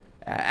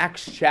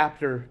Acts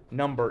chapter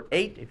number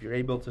 8, if you're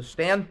able to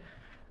stand.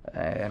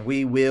 And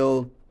we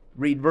will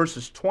read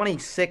verses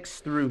 26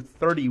 through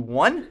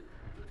 31.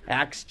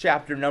 Acts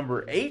chapter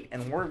number 8,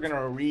 and we're going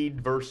to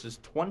read verses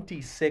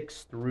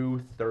 26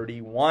 through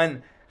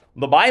 31.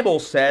 The Bible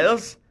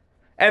says,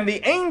 "And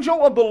the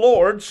angel of the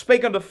Lord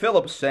spake unto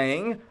Philip,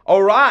 saying,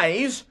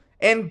 Arise,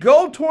 and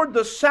go toward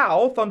the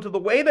south unto the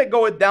way that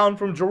goeth down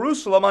from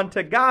Jerusalem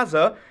unto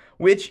Gaza,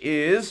 which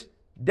is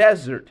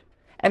desert.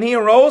 And he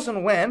arose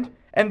and went,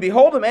 and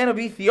behold, a man of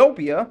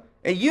Ethiopia,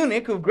 a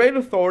eunuch of great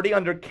authority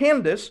under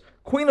Candace,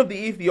 queen of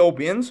the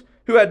Ethiopians,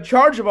 who had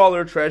charge of all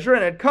their treasure,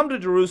 and had come to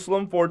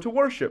Jerusalem for to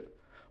worship,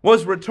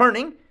 was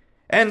returning,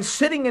 and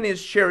sitting in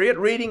his chariot,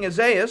 reading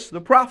Isaiah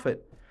the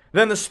prophet.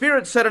 Then the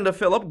Spirit said unto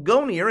Philip,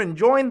 Go near, and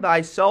join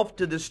thyself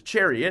to this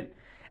chariot.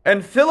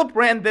 And Philip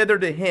ran thither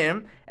to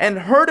him, and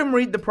heard him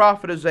read the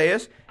prophet Isaiah,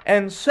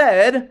 and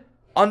said,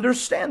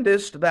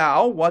 Understandest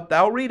thou what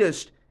thou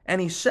readest? And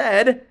he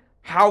said,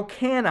 How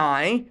can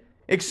I,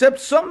 except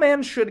some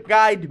man should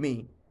guide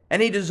me?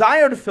 And he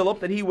desired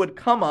Philip that he would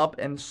come up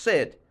and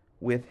sit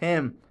with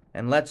him.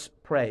 And let's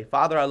pray.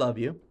 Father, I love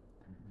you.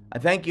 I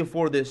thank you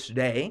for this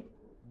day.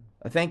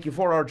 I thank you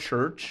for our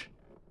church.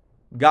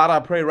 God,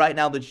 I pray right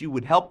now that you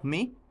would help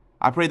me.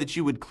 I pray that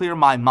you would clear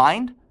my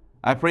mind.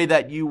 I pray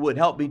that you would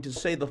help me to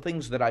say the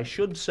things that I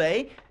should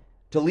say,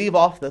 to leave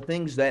off the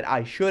things that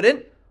I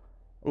shouldn't.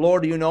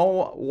 Lord, you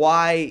know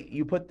why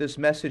you put this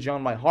message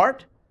on my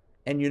heart,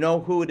 and you know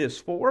who it is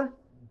for.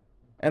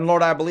 And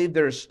Lord, I believe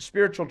there's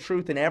spiritual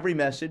truth in every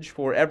message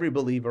for every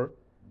believer.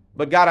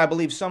 But God, I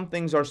believe some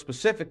things are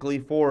specifically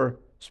for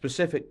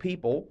specific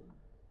people.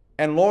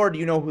 And Lord,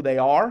 you know who they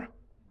are.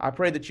 I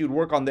pray that you'd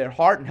work on their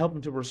heart and help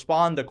them to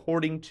respond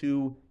according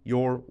to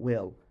your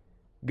will.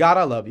 God,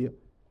 I love you.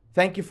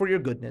 Thank you for your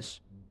goodness.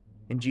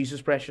 In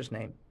Jesus' precious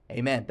name,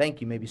 amen. Thank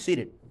you. You may be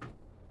seated.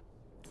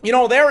 You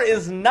know, there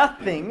is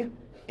nothing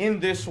in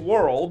this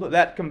world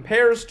that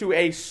compares to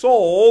a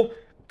soul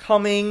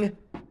coming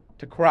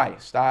to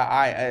Christ.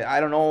 I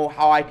don't know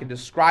how I can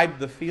describe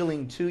the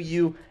feeling to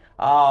you.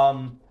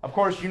 Of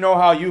course, you know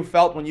how you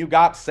felt when you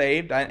got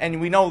saved, and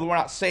we know that we're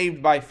not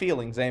saved by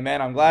feelings,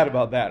 amen? I'm glad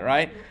about that,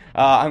 right?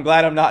 I'm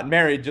glad I'm not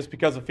married just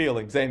because of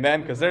feelings,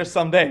 amen? Because there's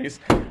some days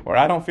where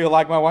I don't feel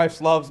like my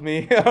wife loves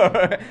me,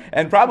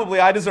 and probably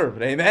I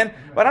deserve it, amen?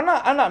 But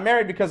I'm not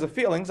married because of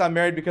feelings. I'm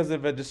married because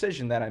of a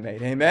decision that I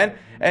made, amen?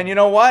 And you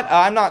know what?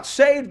 I'm not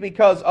saved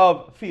because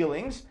of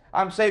feelings.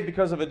 I'm saved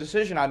because of a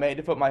decision I made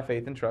to put my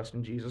faith and trust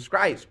in Jesus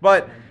Christ.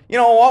 But you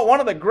know what? One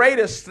of the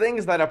greatest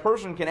things that a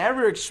person can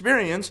ever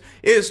experience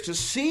is to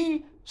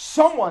see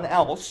someone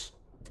else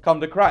come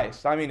to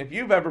Christ. I mean, if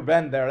you've ever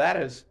been there,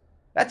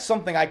 that's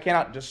something I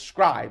cannot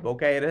describe,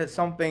 okay? It is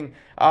something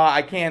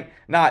I can't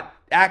not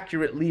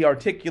accurately,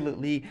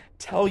 articulately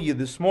tell you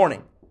this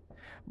morning.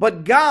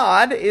 But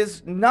God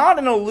is not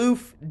an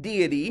aloof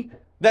deity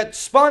that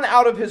spun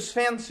out of his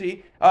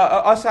fancy,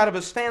 us out of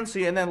his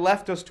fancy, and then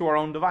left us to our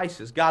own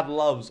devices. God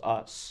loves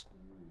us.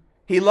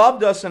 He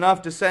loved us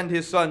enough to send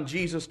his son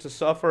Jesus to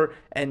suffer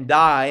and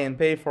die and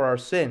pay for our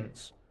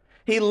sins.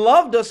 He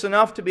loved us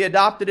enough to be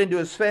adopted into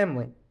his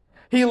family.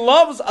 He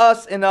loves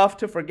us enough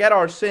to forget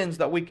our sins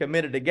that we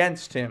committed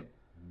against him.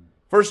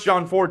 1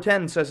 John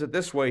 4:10 says it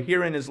this way,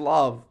 Herein is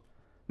love,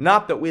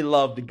 not that we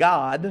loved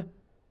God,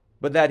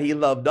 but that he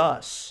loved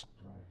us,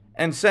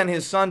 and sent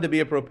his son to be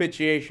a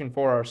propitiation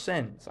for our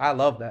sins. I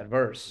love that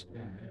verse.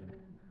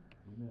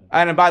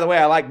 And by the way,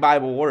 I like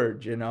Bible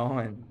words, you know,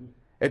 and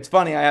it's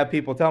funny, I have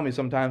people tell me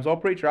sometimes, oh,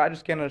 preacher, I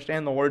just can't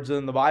understand the words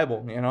in the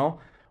Bible, you know.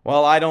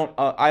 Well, I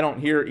don't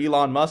hear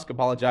Elon Musk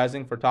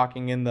apologizing for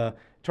talking in the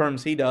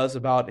terms he does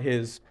about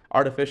his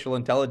artificial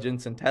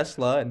intelligence and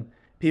Tesla and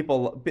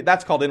people.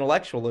 That's called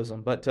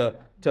intellectualism. But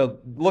to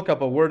look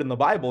up a word in the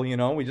Bible, you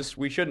know,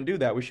 we shouldn't do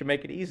that. We should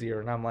make it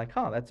easier. And I'm like,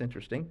 that's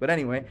interesting. But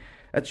anyway,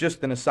 that's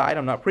just an aside.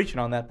 I'm not preaching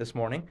on that this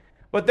morning.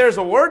 But there's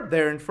a word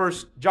there in 1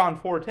 John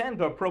 4:10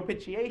 to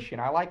propitiation.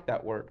 I like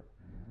that word.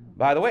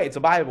 By the way, it's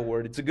a Bible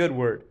word. It's a good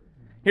word.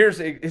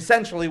 Here's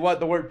essentially what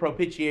the word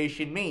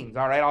propitiation means.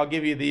 All right, I'll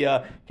give you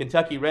the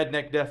Kentucky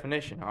redneck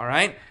definition. All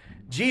right,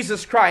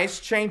 Jesus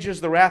Christ changes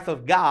the wrath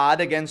of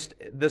God against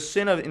the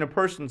sin in a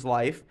person's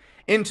life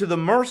into the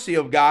mercy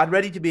of God,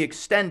 ready to be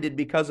extended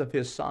because of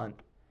his Son.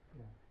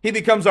 He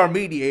becomes our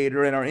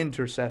mediator and our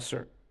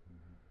intercessor.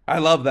 I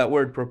love that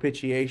word,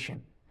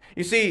 propitiation.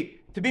 You see,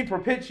 to be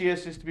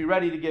propitious is to be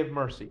ready to give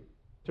mercy,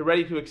 to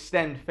ready to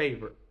extend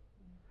favor.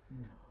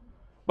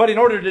 But in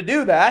order to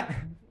do that,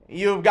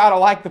 you've got to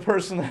like the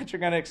person that you're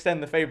going to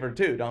extend the favor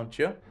to, don't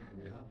you?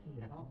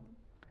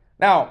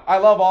 Now, I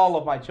love all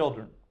of my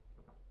children,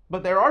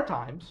 but there are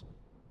times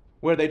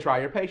where they try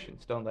your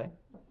patience, don't they?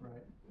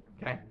 Right.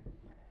 Okay.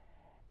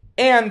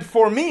 And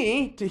for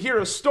me to hear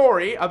a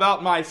story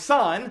about my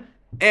son,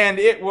 and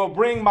it will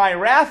bring my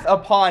wrath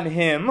upon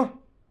him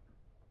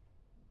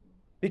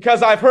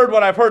because I've heard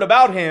what I've heard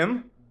about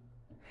him,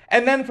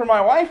 and then for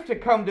my wife to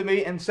come to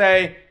me and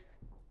say,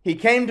 he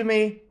came to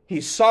me,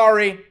 he's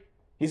sorry,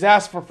 he's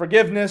asked for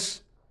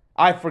forgiveness,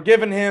 I've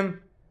forgiven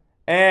him,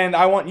 and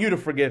I want you to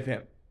forgive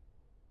him.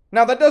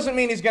 Now, that doesn't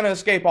mean he's going to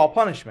escape all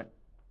punishment.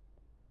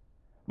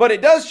 But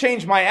it does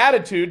change my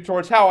attitude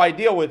towards how I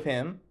deal with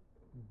him,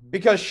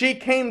 because she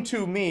came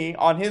to me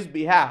on his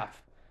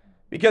behalf,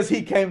 because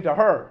he came to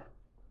her.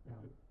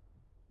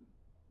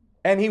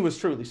 And he was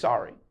truly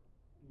sorry.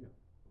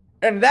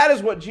 And that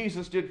is what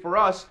Jesus did for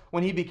us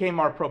when he became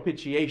our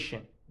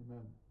propitiation.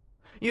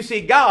 You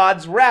see,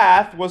 God's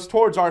wrath was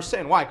towards our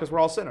sin. Why? Because we're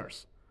all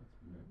sinners.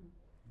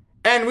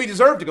 And we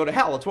deserve to go to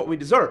hell. It's what we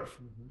deserve.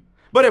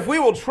 But if we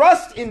will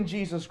trust in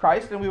Jesus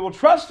Christ and we will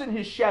trust in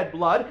his shed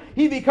blood,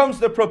 he becomes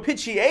the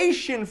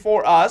propitiation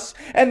for us.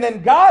 And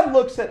then God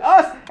looks at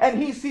us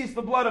and he sees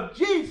the blood of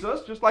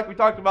Jesus, just like we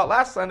talked about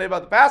last Sunday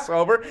about the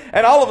Passover.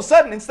 And all of a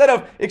sudden, instead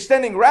of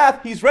extending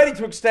wrath, he's ready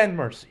to extend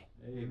mercy.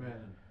 Amen.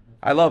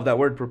 I love that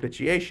word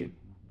propitiation.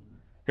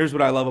 Here's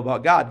what I love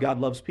about God. God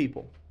loves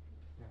people.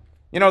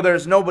 You know,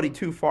 there's nobody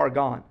too far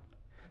gone.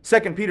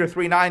 2 Peter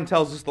 3:9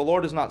 tells us the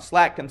Lord is not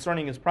slack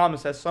concerning his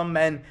promise, as some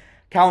men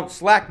count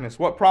slackness.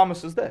 What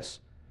promise is this?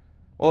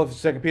 Well, if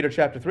it's 2 Peter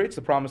chapter 3, it's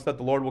the promise that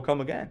the Lord will come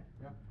again.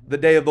 The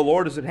day of the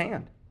Lord is at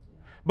hand.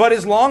 But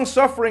is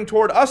long-suffering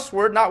toward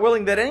usward, not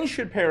willing that any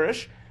should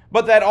perish,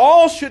 but that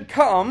all should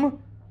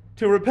come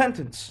to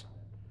repentance.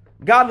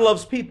 God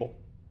loves people.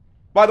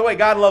 By the way,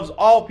 God loves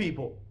all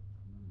people.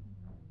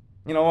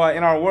 You know,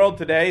 in our world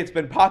today, it's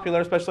been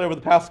popular, especially over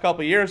the past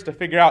couple of years, to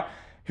figure out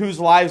whose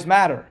lives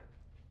matter.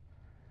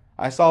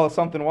 I saw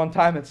something one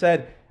time that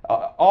said,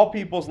 all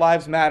people's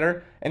lives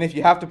matter, and if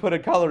you have to put a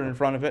color in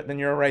front of it, then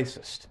you're a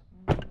racist.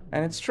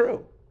 And it's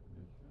true.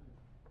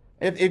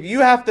 If you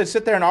have to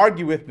sit there and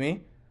argue with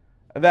me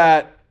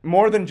that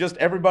more than just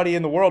everybody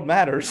in the world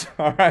matters,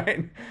 all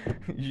right,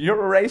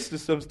 you're a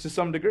racist to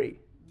some degree.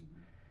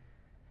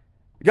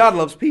 God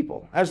loves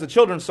people. As the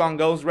children's song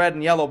goes, red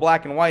and yellow,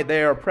 black and white,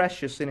 they are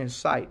precious in his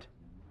sight.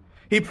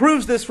 He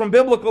proves this from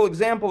biblical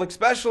example,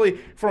 especially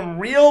from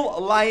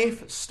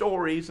real-life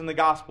stories in the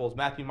Gospels,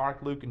 Matthew, Mark,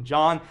 Luke, and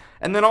John,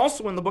 and then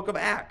also in the book of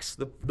Acts,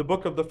 the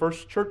book of the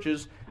first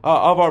churches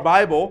of our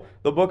Bible,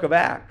 the book of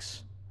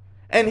Acts.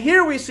 And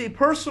here we see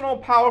personal,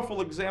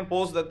 powerful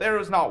examples that there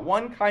is not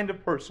one kind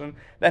of person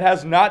that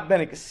has not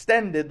been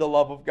extended the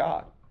love of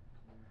God.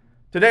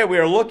 Today we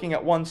are looking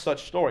at one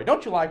such story.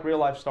 Don't you like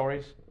real-life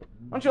stories?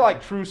 Don't you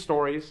like true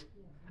stories?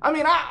 I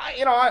mean,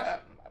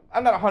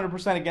 I'm not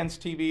 100%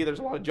 against TV. There's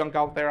a lot of junk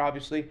out there,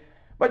 obviously.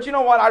 But you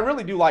know what? I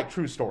really do like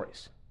true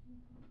stories.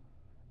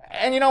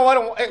 And you know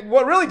what?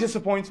 What really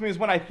disappoints me is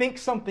when I think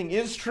something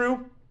is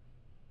true,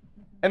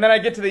 and then I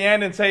get to the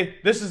end and say,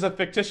 this is a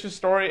fictitious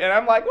story, and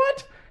I'm like,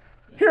 what?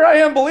 Here I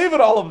am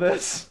believing all of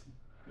this.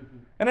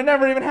 And it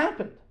never even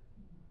happened.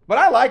 But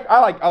I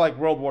like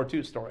World War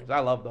II stories. I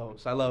love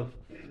those. I love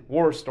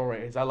war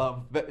stories. I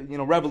love,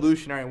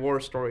 Revolutionary War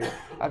stories.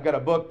 I've got a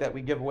book that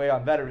we give away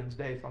on Veterans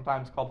Day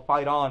sometimes called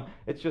Fight On.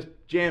 It's just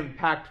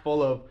jam-packed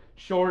full of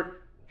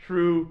short,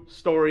 true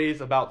stories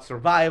about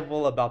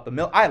survival, about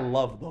the I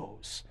love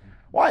those.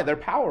 Why? They're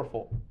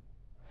powerful.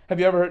 Have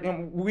you ever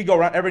heard, we go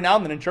around, every now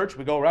and then in church,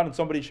 we go around and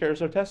somebody shares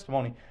their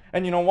testimony.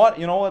 And you know what?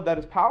 You know what? That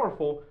is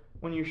powerful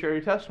when you share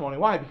your testimony.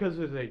 Why? Because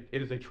it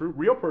is a true,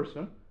 real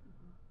person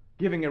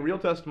giving a real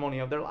testimony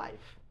of their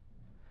life.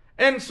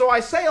 And so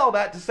I say all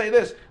that to say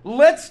this.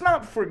 Let's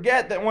not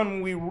forget that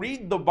when we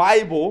read the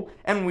Bible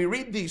and we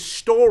read these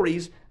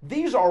stories,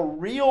 these are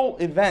real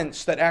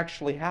events that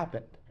actually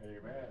happened.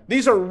 Amen.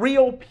 These are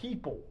real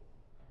people.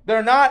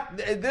 They're not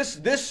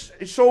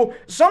so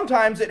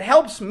sometimes it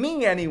helps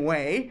me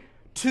anyway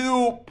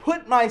to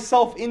put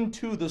myself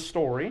into the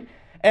story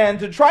and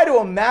to try to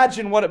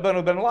imagine what it would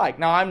have been like.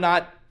 Now, I'm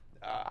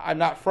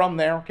not from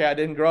there. Okay, I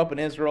didn't grow up in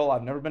Israel.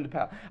 I've never been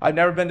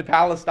to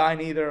Palestine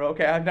either.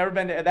 Okay, I've never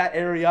been to that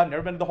area. I've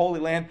never been to the Holy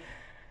Land.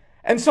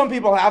 And some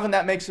people have, and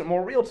that makes it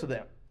more real to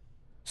them.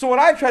 So what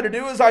I try to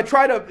do is I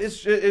try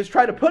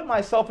to put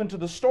myself into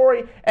the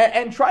story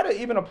and try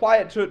to even apply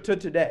it to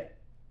today.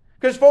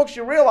 Because folks,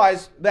 you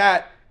realize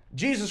that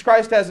Jesus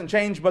Christ hasn't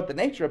changed, but the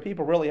nature of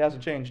people really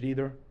hasn't changed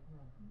either.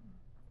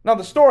 Now,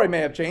 the story may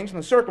have changed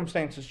and the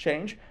circumstances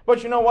change,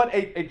 but you know what?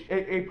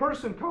 A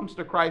person comes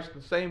to Christ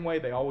the same way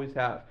they always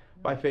have,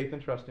 by faith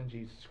and trust in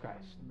Jesus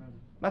Christ.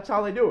 That's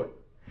how they do it.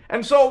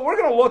 And so we're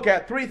going to look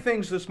at three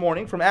things this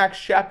morning from Acts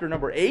chapter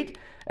number 8,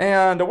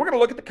 and we're going to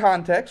look at the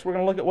context. We're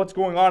going to look at what's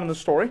going on in the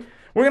story.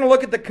 We're going to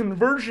look at the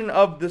conversion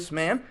of this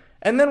man,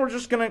 and then we're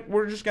just going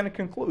to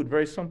conclude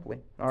very simply.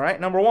 All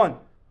right, number one.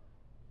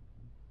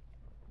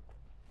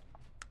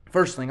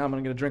 First thing, I'm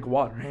going to get a drink of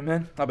water.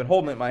 Amen. I've been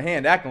holding it in my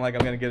hand, acting like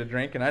I'm going to get a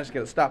drink, and I just got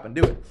to stop and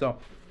do it. So,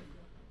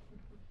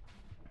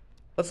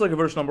 let's look at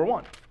verse number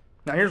 1.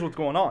 Now, here's what's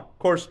going on. Of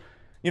course,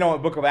 in the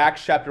book of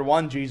Acts, chapter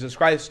 1, Jesus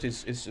Christ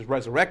is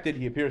resurrected.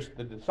 He appears to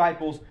the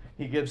disciples.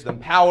 He gives them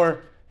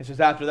power. It says,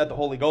 after that, the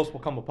Holy Ghost will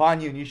come upon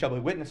you, and you shall be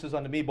witnesses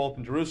unto me, both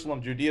in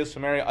Jerusalem, Judea,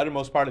 Samaria,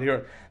 uttermost part of the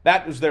earth.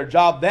 That was their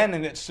job then,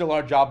 and it's still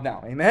our job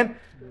now. Amen?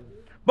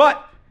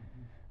 But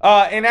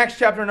in Acts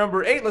chapter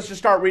number 8, let's just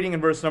start reading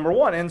in verse number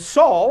 1. And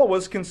Saul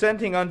was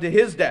consenting unto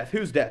his death.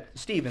 Whose death?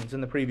 Stephen's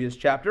in the previous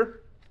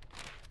chapter.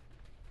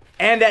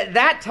 And at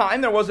that time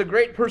there was a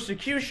great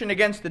persecution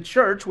against the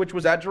church which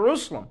was at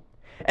Jerusalem.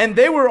 And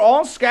they were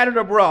all scattered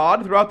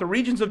abroad throughout the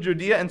regions of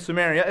Judea and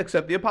Samaria,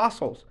 except the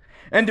apostles.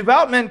 And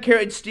devout men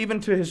carried Stephen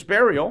to his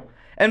burial,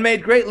 and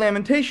made great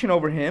lamentation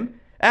over him.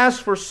 As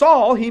for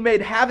Saul, he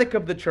made havoc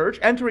of the church,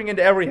 entering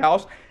into every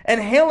house, and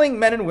hailing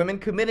men and women,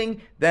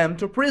 committing them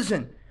to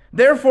prison.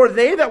 Therefore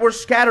they that were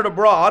scattered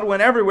abroad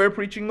went everywhere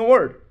preaching the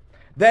word.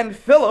 Then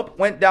Philip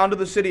went down to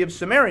the city of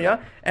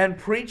Samaria, and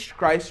preached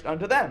Christ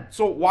unto them.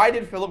 So why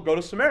did Philip go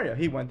to Samaria?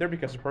 He went there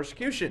because of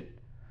persecution.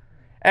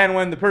 And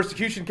when the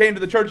persecution came to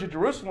the church at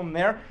Jerusalem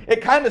there,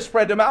 it kind of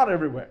spread them out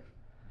everywhere.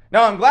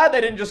 Now, I'm glad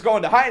they didn't just go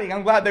into hiding.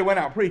 I'm glad they went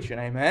out preaching.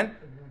 Amen?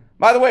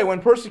 By the way, when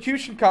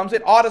persecution comes,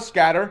 it ought to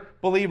scatter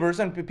believers,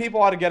 and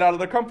people ought to get out of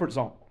their comfort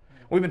zone.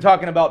 We've been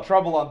talking about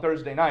trouble on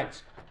Thursday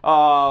nights. You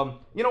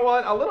know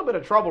what? A little bit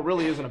of trouble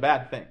really isn't a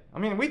bad thing. I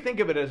mean, we think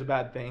of it as a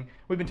bad thing.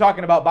 We've been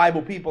talking about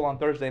Bible people on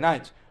Thursday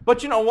nights.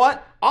 But you know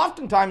what?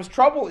 Oftentimes,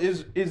 trouble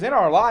is in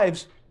our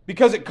lives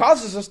because it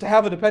causes us to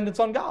have a dependence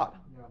on God.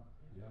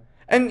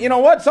 And you know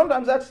what?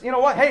 Sometimes that's, you know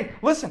what? Hey,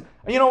 listen,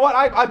 you know what?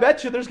 I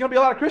bet you there's going to be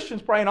a lot of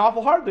Christians praying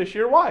awful hard this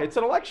year. Why? It's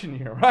an election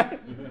year, right?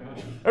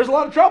 There's a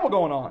lot of trouble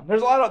going on.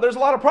 There's a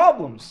lot of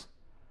problems.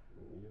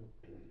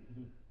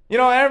 You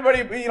know,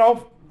 everybody,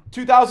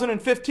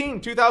 2015,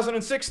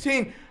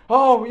 2016,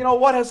 oh, you know,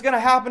 what is going to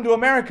happen to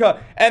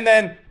America? And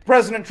then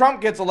President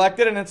Trump gets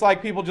elected, and it's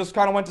like people just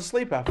kind of went to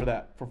sleep after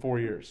that for 4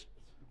 years.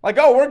 Like,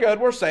 oh, we're good,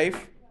 we're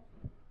safe,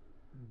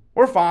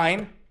 we're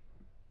fine.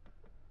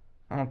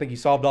 I don't think he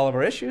solved all of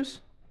our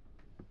issues.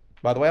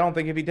 By the way, I don't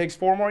think if he takes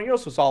 4 more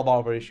years to solve all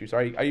of our issues.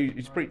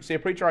 Say a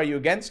preacher, are you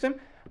against him?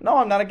 No,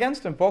 I'm not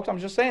against him, folks. I'm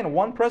just saying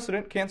one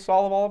president can't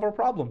solve all of our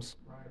problems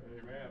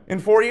in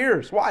 4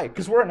 years. Why?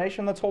 Because we're a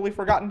nation that's wholly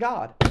forgotten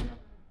God.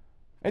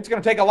 It's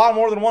going to take a lot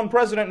more than one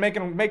president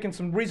making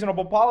some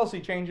reasonable policy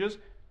changes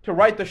to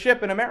right the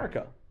ship in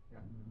America.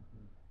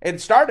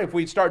 It'd start if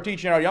we start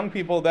teaching our young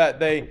people that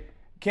they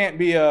can't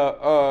be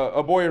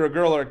a boy or a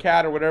girl or a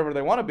cat or whatever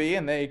they want to be,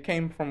 and they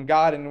came from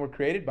God and were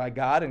created by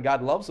God, and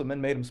God loves them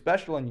and made them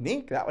special and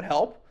unique. That would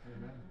help.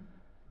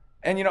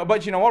 Amen. And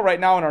but you know what? Right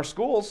now in our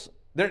schools,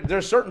 there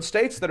are certain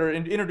states that are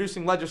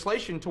introducing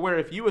legislation to where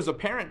if you as a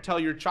parent tell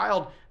your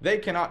child they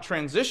cannot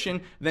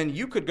transition, then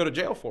you could go to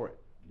jail for it.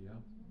 Yeah.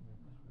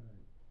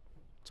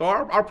 So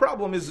our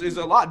problem is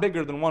a lot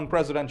bigger than one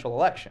presidential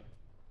election.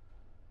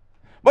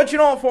 But you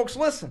know what, folks?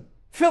 Listen.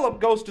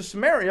 Philip goes to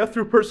Samaria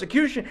through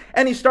persecution,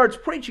 and he starts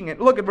preaching it.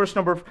 Look at verse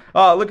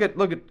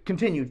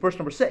continued, verse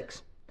number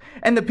 6.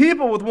 And the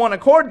people with one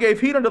accord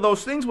gave heed unto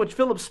those things which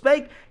Philip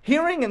spake,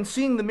 hearing and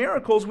seeing the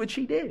miracles which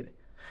he did.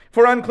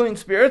 For unclean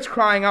spirits,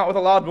 crying out with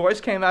a loud voice,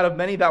 came out of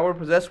many that were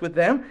possessed with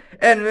them,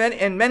 and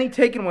many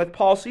taken with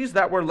palsies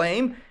that were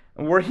lame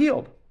were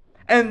healed.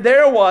 And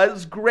there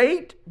was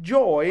great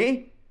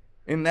joy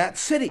in that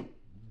city.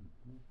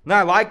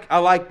 Now, I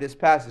like this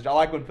passage. I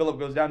like when Philip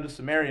goes down to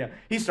Samaria.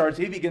 He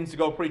begins to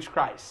go preach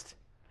Christ.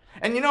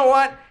 And you know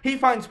what? He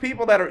finds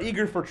people that are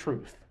eager for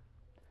truth.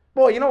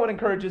 Boy, you know what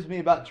encourages me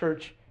about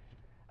church?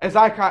 Is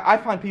I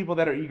find people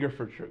that are eager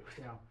for truth.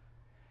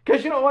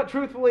 Because you know what?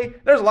 Truthfully,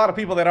 there's a lot of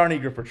people that aren't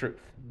eager for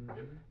truth.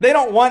 They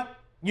don't want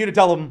you to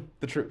tell them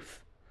the truth.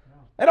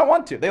 They don't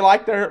want to. They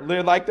like their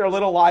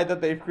little lie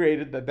that they've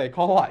created that they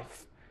call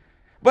life.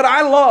 But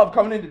I love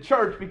coming into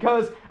church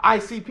because I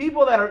see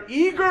people that are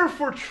eager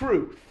for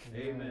truth.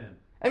 Amen.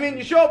 I mean,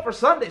 you show up for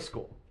Sunday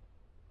school,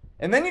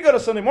 and then you go to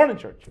Sunday morning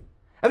church,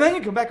 and then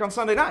you come back on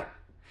Sunday night,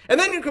 and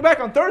then you come back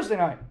on Thursday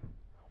night.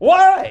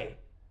 Why?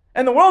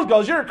 And the world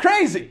goes, you're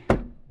crazy.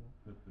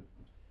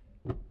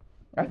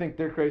 I think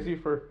they're crazy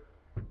for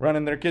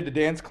running their kid to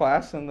dance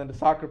class, and then to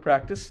soccer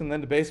practice, and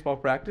then to baseball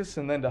practice,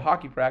 and then to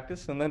hockey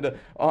practice, and then to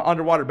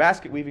underwater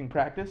basket weaving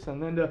practice,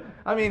 and then to,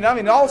 I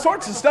mean, all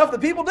sorts of stuff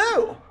that people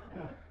do.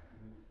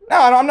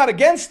 Now, I'm not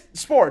against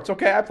sports,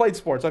 okay? I played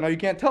sports. I know you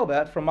can't tell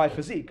that from my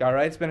physique, all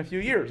right? It's been a few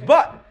years.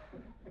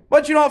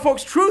 But you know what,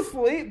 folks?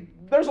 Truthfully,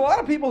 there's a lot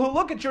of people who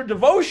look at your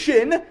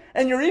devotion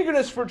and your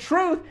eagerness for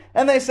truth,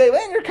 and they say,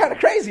 man, you're kind of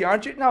crazy,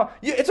 aren't you? Now,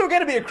 it's okay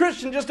to be a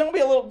Christian. Just don't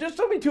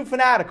be too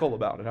fanatical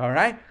about it, all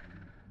right?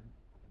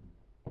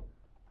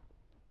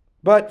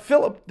 But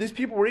Philip, these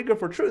people were eager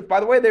for truth. By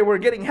the way, they were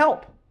getting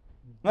help.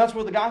 And that's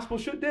what the gospel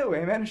should do,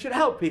 amen? It should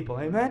help people,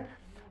 amen?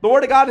 The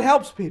Word of God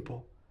helps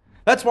people.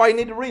 That's why you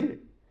need to read it.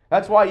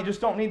 That's why you just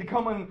don't need to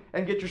come in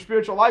and get your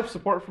spiritual life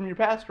support from your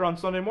pastor on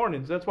Sunday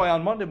mornings. That's why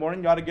on Monday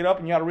morning you ought to get up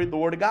and you ought to read the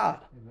Word of God.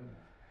 Amen.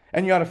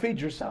 And you ought to feed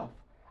yourself.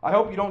 I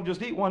hope you don't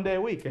just eat one day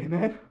a week.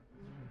 Amen.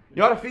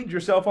 You ought to feed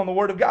yourself on the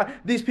Word of God.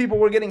 These people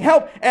were getting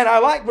help. And I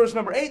like verse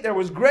number 8. There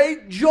was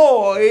great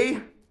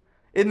joy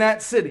in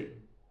that city.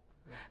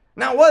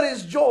 Now, what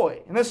is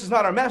joy? And this is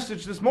not our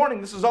message this morning.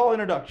 This is all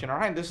introduction, all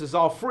right? This is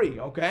all free,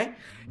 okay?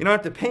 You don't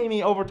have to pay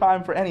me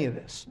overtime for any of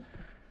this.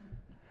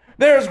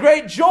 There is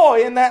great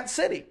joy in that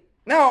city.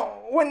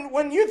 Now,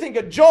 when you think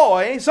of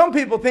joy, some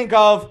people think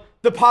of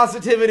the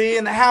positivity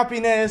and the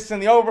happiness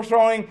and the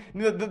overthrowing,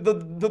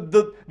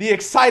 the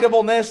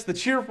excitableness, the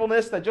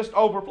cheerfulness that just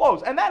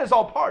overflows. And that is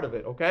all part of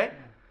it, okay?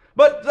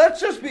 But let's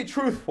just be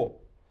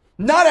truthful.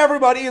 Not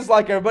everybody is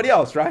like everybody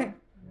else, right?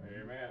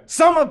 Amen.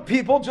 Some of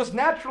people just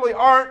naturally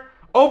aren't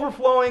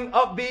overflowing,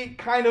 upbeat,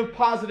 kind of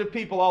positive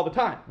people all the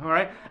time. All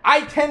right?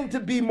 I tend to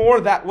be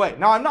more that way.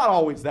 Now, I'm not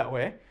always that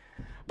way,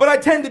 but I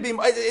tend to be,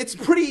 it's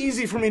pretty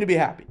easy for me to be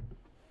happy.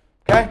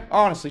 Okay?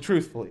 Honestly,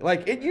 truthfully.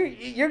 Like,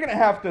 you're going to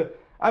have to,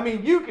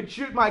 you could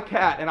shoot my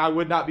cat and I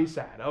would not be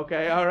sad.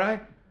 Okay? All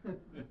right?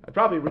 I'd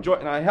probably rejoice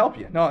and I'd help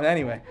you. No,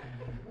 anyway.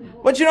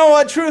 But you know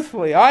what?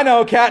 Truthfully, I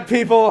know cat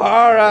people.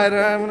 All right,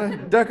 I'm going to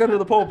duck under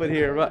the pulpit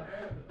here.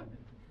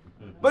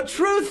 But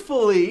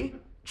truthfully,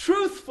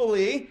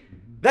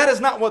 that is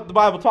not what the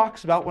Bible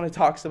talks about when it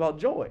talks about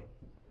joy.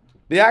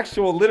 The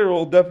actual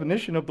literal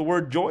definition of the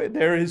word joy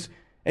there is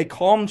a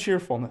calm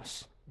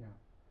cheerfulness.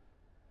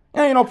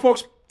 And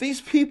folks, these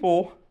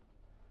people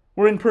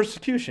were in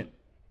persecution.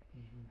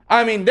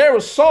 There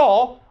was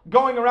Saul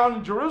going around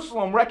in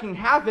Jerusalem wreaking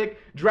havoc,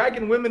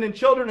 dragging women and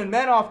children and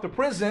men off to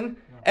prison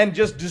and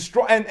just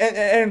destroy.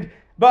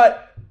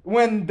 But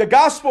when the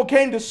gospel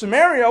came to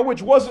Samaria,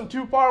 which wasn't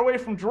too far away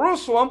from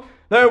Jerusalem,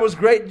 there was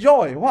great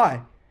joy.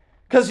 Why?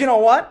 Because you know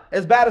what?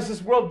 As bad as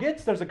this world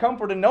gets, there's a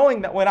comfort in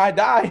knowing that when I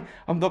die,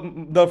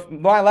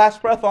 my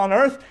last breath on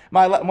earth,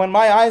 when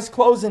my eyes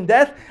close in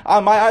death,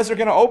 my eyes are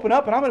going to open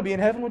up and I'm going to be in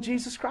heaven with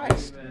Jesus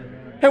Christ.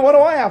 Amen. Hey, what do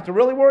I have to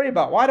really worry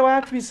about? Why do I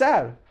have to be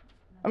sad?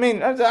 I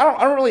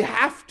don't really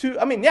have to.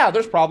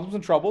 There's problems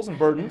and troubles and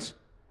burdens.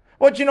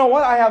 But you know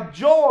what? I have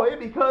joy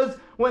because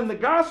when the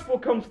gospel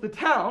comes to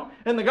town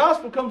and the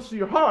gospel comes to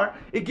your heart,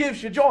 it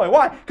gives you joy.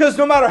 Why? Because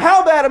no matter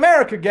how bad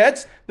America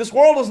gets, this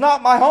world is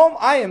not my home.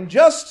 I am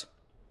just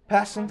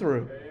passing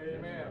through.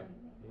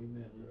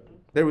 Amen.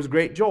 There was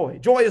great joy.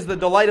 Joy is the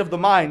delight of the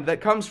mind that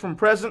comes from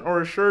present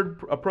or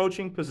assured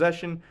approaching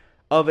possession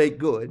of a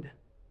good.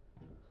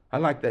 I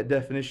like that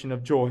definition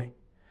of joy.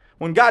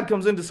 When God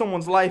comes into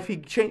someone's life, He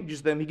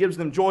changes them. He gives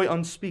them joy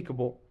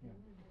unspeakable.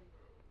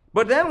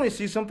 But then we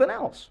see something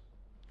else.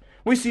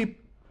 We see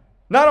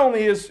not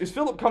only is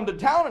Philip come to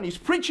town and he's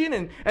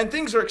preaching and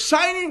things are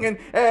exciting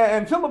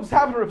and Philip's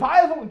having a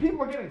revival and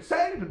people are getting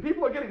saved and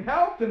people are getting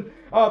helped and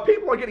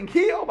people are getting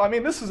healed. I'm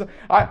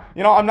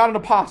not an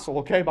apostle,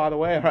 okay, by the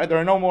way. All right, there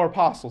are no more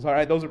apostles, all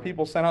right? Those are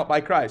people sent out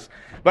by Christ.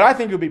 But I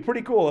think it would be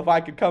pretty cool if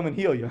I could come and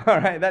heal you, all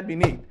right? That'd be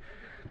neat.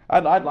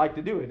 I'd like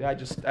to do it.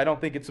 I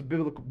don't think it's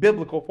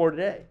biblical for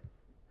today.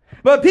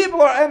 But people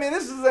are,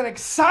 this is an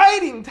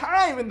exciting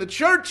time in the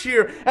church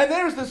here, and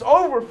there's this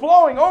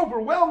overflowing,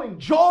 overwhelming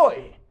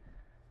joy.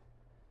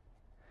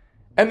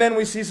 And then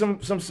we see some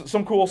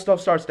cool stuff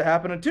starts to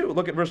happen too.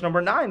 Look at verse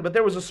number 9. But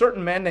there was a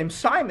certain man named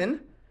Simon,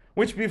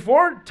 which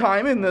before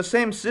time in the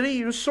same city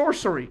used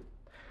sorcery,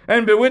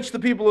 and bewitched the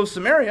people of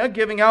Samaria,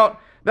 giving out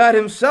that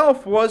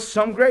himself was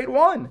some great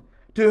one,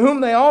 to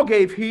whom they all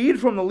gave heed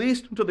from the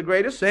least to the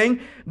greatest, saying,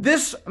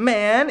 this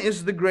man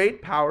is the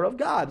great power of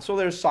God. So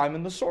there's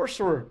Simon the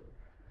sorcerer.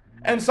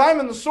 And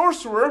Simon the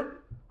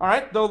sorcerer, all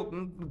right,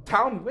 the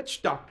town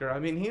witch doctor. By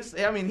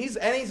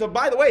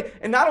the way,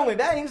 and not only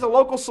that, he's a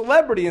local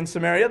celebrity in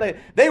Samaria.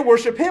 They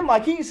worship him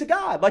like he's a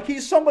god, like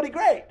he's somebody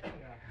great.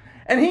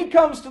 And he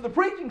comes to the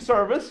preaching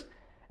service,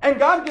 and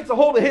God gets a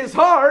hold of his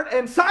heart,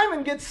 and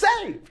Simon gets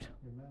saved.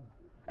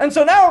 And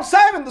so now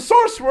Simon the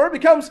sorcerer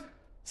becomes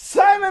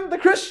Simon the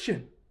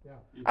Christian.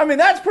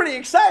 That's pretty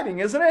exciting,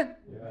 isn't it?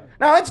 Yeah.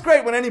 Now, it's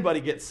great when anybody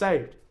gets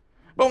saved.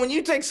 But when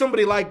you take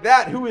somebody like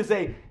that who is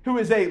a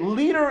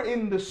leader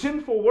in the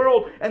sinful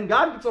world and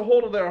God gets a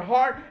hold of their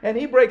heart and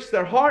He breaks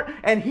their heart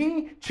and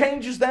He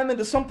changes them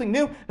into something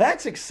new,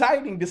 that's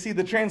exciting to see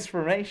the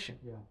transformation.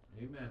 Yeah.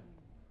 Amen.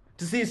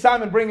 To see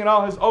Simon bringing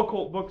all his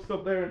occult books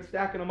up there and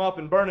stacking them up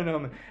and burning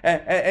them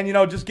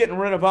and just getting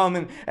rid of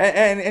them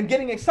and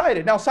getting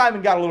excited. Now,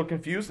 Simon got a little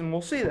confused, and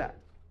we'll see that.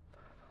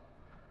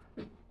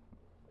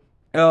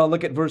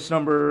 Look at verse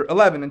number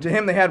 11. And to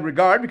him they had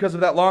regard, because of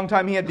that long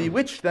time he had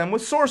bewitched them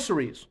with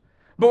sorceries.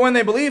 But when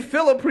they believed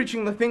Philip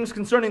preaching the things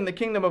concerning the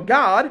kingdom of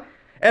God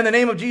and the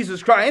name of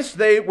Jesus Christ,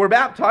 they were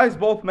baptized,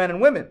 both men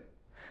and women.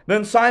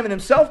 Then Simon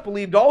himself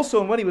believed also,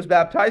 and when he was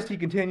baptized, he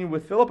continued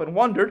with Philip and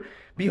wondered,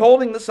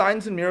 beholding the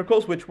signs and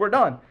miracles which were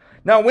done.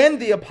 Now when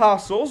the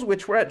apostles,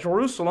 which were at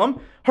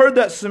Jerusalem, heard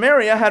that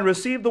Samaria had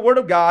received the word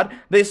of God,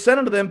 they sent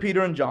unto them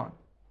Peter and John,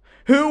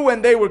 who,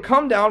 when they were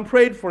come down,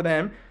 prayed for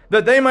them,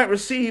 that they might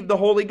receive the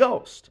Holy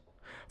Ghost.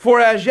 For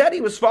as yet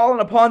he was fallen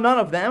upon none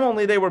of them,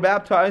 only they were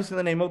baptized in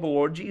the name of the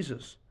Lord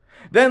Jesus.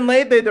 Then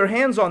laid they their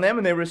hands on them,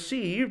 and they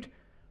received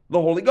the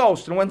Holy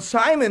Ghost. And when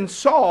Simon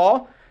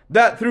saw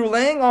that through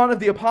laying on of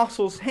the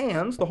apostles'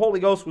 hands the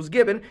Holy Ghost was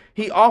given,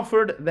 he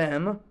offered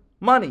them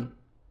money,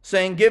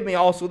 saying, give me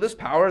also this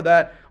power,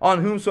 that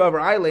on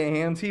whomsoever I lay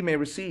hands he may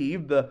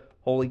receive the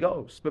Holy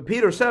Ghost. But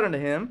Peter said unto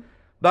him,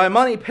 thy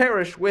money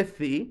perish with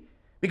thee,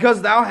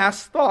 because thou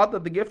hast thought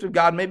that the gift of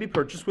God may be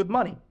purchased with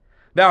money.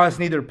 Thou hast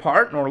neither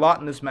part nor lot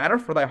in this matter,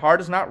 for thy heart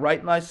is not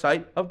right in thy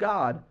sight of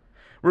God.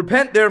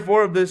 Repent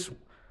therefore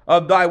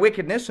of thy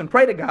wickedness, and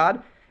pray to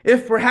God,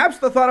 if perhaps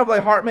the thought of thy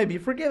heart may be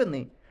forgiven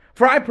thee.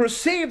 For I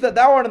perceive that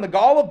thou art in the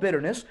gall of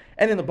bitterness,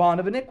 and in the bond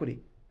of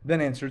iniquity.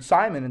 Then answered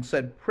Simon, and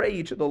said, pray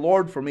ye to the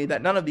Lord for me,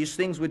 that none of these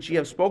things which ye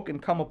have spoken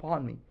come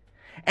upon me.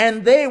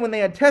 And they, when they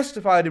had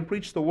testified and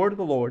preached the word of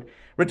the Lord,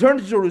 returned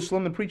to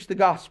Jerusalem and preached the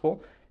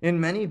gospel, in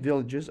many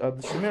villages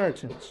of the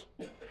Samaritans.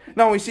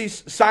 Now we see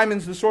Simon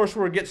the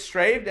sorcerer gets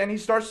saved, and he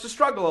starts to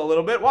struggle a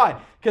little bit. Why?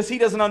 Because he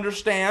doesn't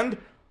understand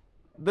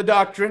the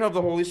doctrine of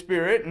the Holy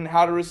Spirit and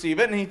how to receive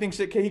it, and he thinks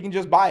that he can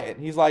just buy it.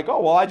 He's like,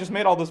 oh, well, I just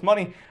made all this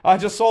money. I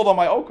just sold all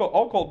my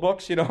occult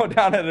books,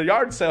 down at a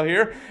yard sale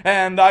here,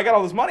 and I got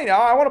all this money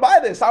now. I want to buy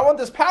this. I want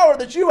this power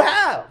that you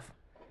have.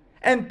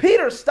 And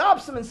Peter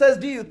stops him and says,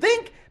 do you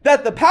think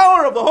that the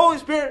power of the Holy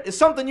Spirit is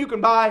something you can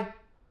buy?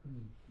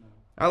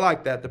 I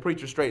like that. The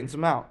preacher straightens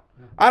him out.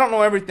 I don't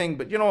know everything,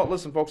 but you know what?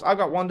 Listen, folks, I've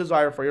got one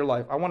desire for your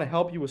life. I want to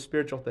help you with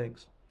spiritual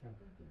things.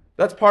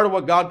 That's part of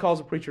what God calls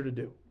a preacher to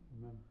do.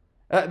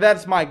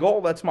 That's my goal.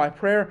 That's my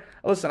prayer.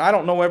 Listen, I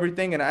don't know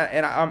everything, and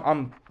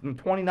I'm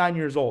 29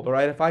 years old, all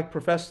right? If I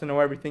profess to know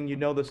everything, you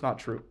know that's not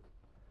true.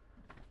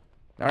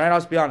 All right, I'll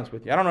just be honest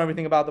with you. I don't know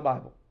everything about the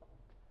Bible.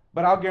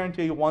 But I'll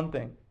guarantee you one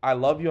thing. I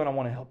love you, and I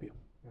want to help you.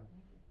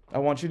 I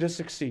want you to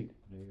succeed.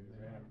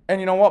 And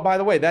you know what? By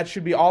the way, that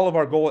should be all of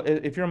our goal.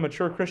 If you're a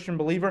mature Christian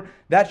believer,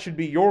 that should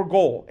be your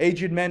goal.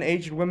 Aged men,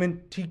 aged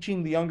women,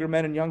 teaching the younger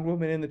men and young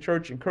women in the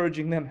church,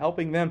 encouraging them,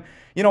 helping them.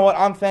 You know what?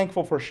 I'm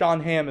thankful for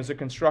Sean Ham as a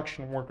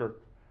construction worker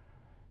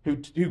who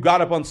got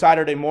up on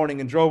Saturday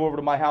morning and drove over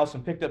to my house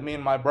and picked up me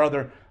and my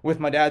brother with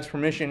my dad's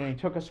permission, and he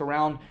took us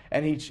around,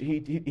 and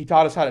he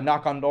taught us how to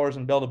knock on doors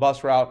and build a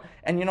bus route.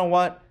 And you know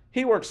what?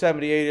 He works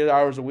 70, 80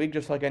 hours a week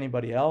just like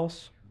anybody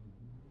else.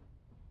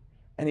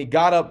 And he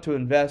got up to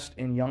invest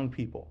in young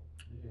people.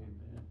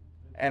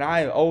 And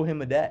I owe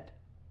him a debt.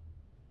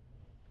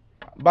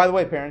 By the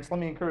way, parents, let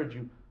me encourage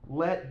you.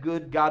 Let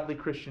good, godly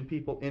Christian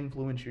people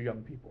influence your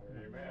young people.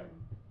 Amen.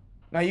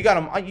 Now you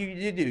got to,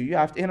 you do. You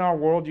have to, in our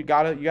world, you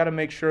got to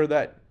make sure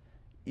that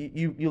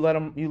you let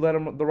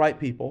them, the right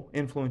people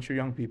influence your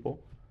young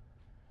people.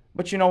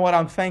 But you know what?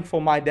 I'm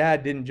thankful my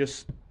dad didn't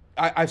just.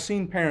 I've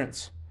seen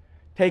parents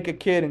take a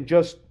kid and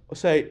just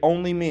say,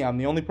 "Only me. I'm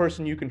the only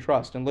person you can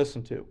trust and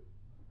listen to."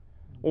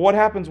 Well, what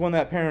happens when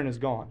that parent is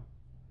gone?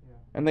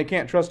 And they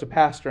can't trust a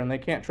pastor, and they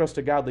can't trust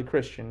a godly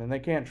Christian, and they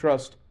can't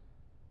trust.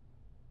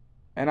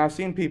 And I've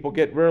seen people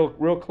get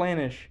real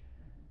clannish,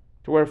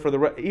 to where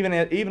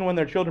even when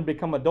their children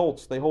become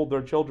adults, they hold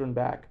their children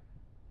back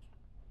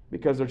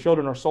because their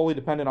children are solely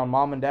dependent on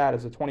mom and dad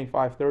as a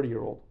 25,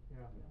 30-year-old.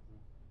 Yeah.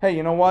 Hey,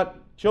 you know what?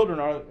 Children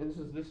are.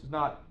 This is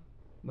not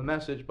the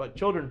message, but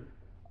children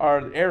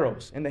are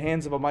arrows in the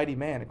hands of a mighty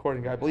man,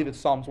 according to I believe it's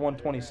Psalms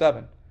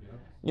 127.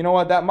 You know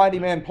what? That mighty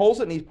man pulls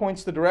it and he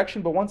points the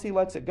direction, but once he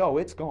lets it go,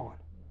 it's gone.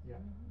 Yeah.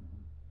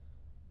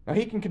 Now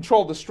he can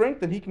control the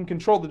strength and he can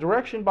control the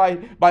direction by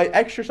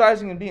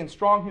exercising and being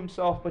strong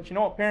himself. But you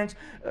know what, parents?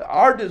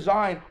 Our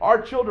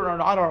children are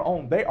not our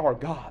own. They are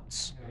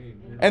God's.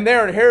 Amen. And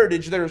they're a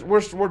heritage.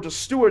 We're to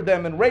steward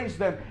them and raise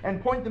them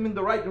and point them in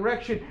the right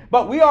direction.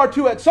 But we are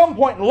to, at some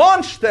point,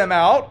 launch them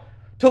out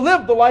to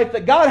live the life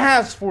that God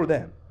has for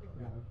them.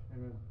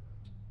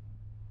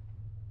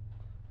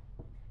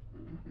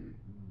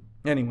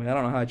 Anyway, I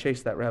don't know how I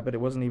chased that rabbit. It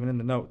wasn't even in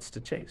the notes to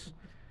chase.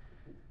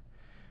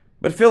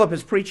 But Philip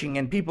is preaching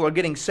and people are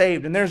getting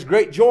saved and there's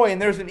great joy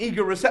and there's an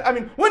eager reception. I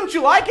mean, wouldn't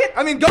you like it?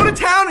 I mean, go to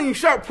town and you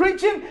start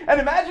preaching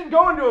and imagine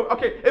going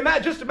to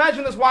just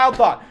imagine this wild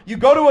thought. You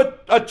go to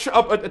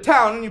a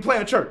town and you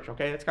plant a church.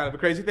 Okay, that's kind of a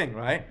crazy thing,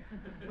 right?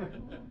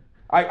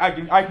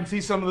 I can see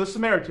some of the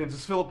Samaritans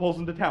as Philip pulls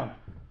into town.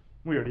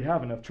 We already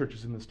have enough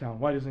churches in this town.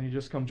 Why doesn't he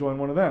just come join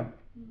one of them?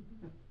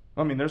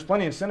 I mean, there's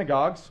plenty of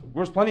synagogues.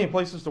 There's plenty of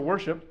places to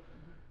worship.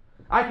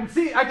 I can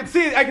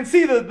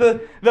see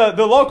the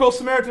local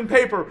Samaritan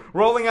paper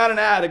rolling out an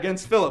ad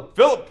against Philip.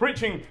 Philip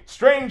preaching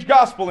strange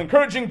gospel,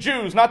 encouraging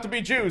Jews not to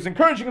be Jews,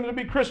 encouraging them to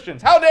be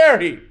Christians. How dare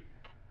he?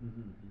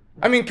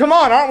 I mean, come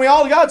on, aren't we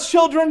all God's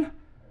children?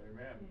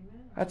 Amen.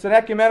 That's an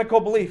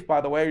ecumenical belief,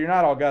 by the way. You're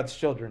not all God's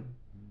children.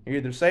 You're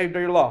either saved or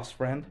you're lost,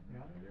 friend.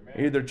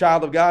 You're either a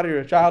child of God or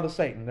you're a child of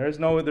Satan. There's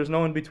no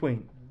in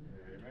between.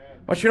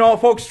 But you know,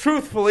 folks,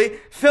 truthfully,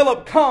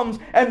 Philip comes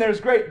and there's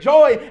great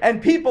joy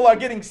and people are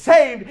getting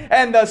saved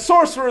and the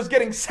sorcerer is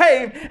getting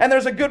saved and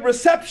there's a good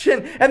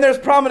reception and there's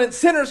prominent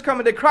sinners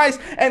coming to Christ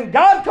and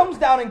God comes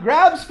down and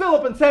grabs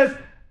Philip and says,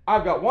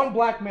 I've got one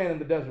black man in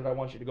the desert I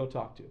want you to go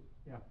talk to.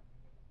 Yeah.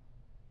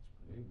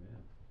 Amen.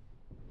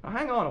 Now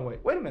hang on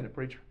wait a minute,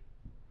 preacher.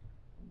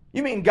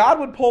 You mean God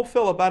would pull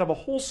Philip out of a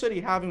whole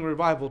city having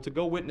revival to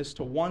go witness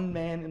to one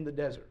man in the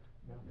desert?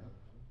 Yeah.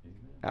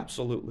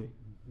 Absolutely.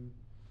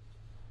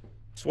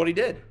 That's what he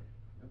did.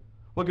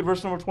 Look at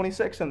verse number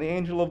 26. And the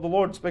angel of the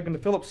Lord spake unto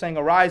Philip, saying,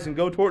 Arise and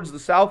go towards the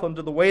south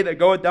unto the way that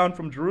goeth down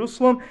from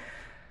Jerusalem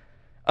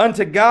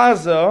unto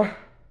Gaza,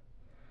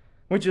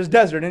 which is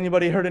desert.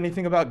 Anybody heard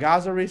anything about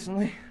Gaza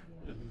recently?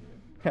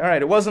 All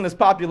right, it wasn't as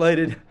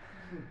populated.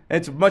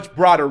 It's a much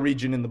broader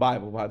region in the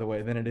Bible, by the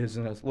way, than it is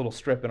in a little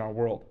strip in our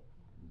world.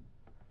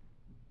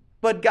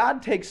 But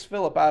God takes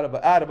Philip out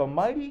of a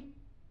mighty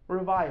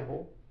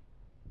revival.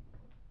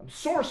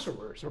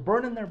 Sorcerers are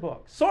burning their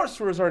books.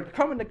 Sorcerers are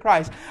coming to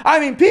Christ. I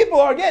mean, people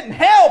are getting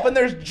help and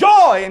there's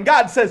joy. And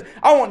God says,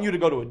 I want you to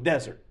go to a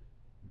desert.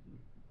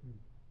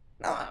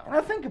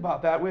 Now think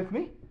about that with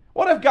me.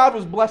 What if God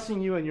was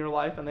blessing you in your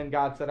life and then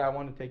God said, I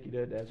want to take you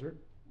to a desert?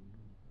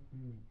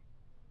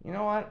 You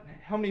know what?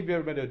 How many of you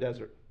have ever been to a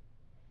desert?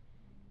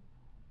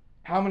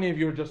 How many of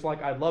you are just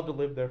like, I'd love to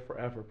live there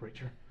forever,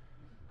 preacher?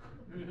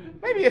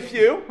 Maybe a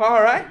few,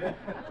 all right.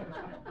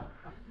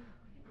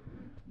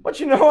 But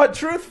you know what?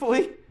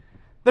 Truthfully,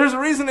 there's a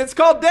reason it's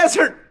called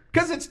desert,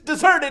 because it's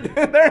deserted.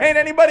 There ain't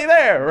anybody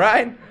there,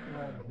 right?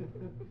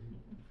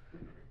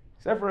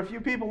 Except for a few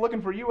people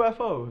looking for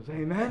UFOs,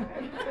 amen?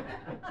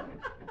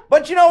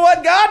 But you know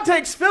what? God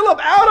takes Philip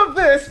out of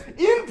this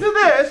into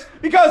this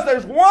because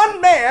there's one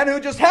man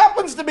who just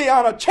happens to be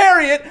on a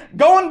chariot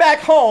going back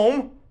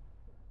home,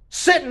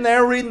 sitting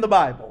there reading the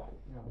Bible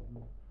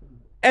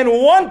and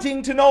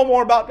wanting to know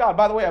more about God.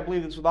 By the way, I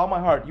believe this with all my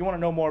heart. You want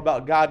to know more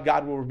about God,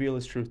 God will reveal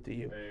His truth to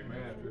you.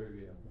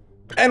 Amen.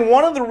 And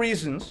one of the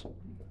reasons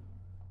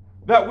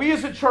that we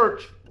as a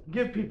church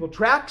give people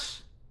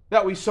tracts,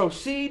 that we sow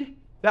seed,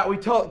 that we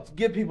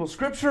give people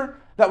scripture,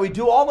 that we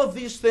do all of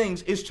these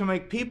things is to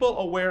make people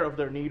aware of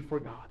their need for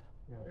God.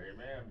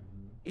 Amen.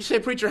 You say,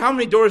 preacher, how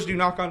many doors do you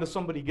knock on to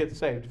somebody get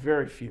saved?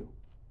 Very few.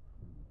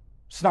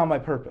 It's not my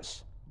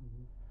purpose.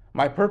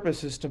 My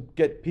purpose is to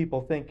get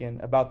people thinking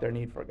about their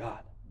need for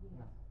God.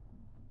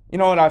 You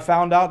know what I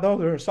found out, though?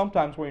 There are some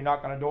times where you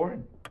knock on a door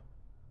and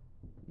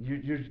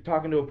you're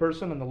talking to a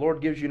person and the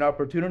Lord gives you an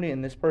opportunity,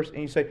 and this person,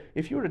 and you say,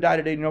 if you were to die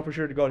today, you know for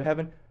sure to go to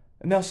heaven?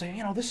 And they'll say,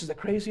 you know, this is the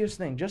craziest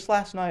thing. Just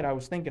last night I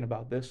was thinking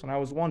about this and I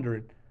was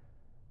wondering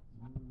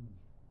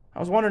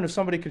if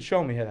somebody could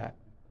show me that.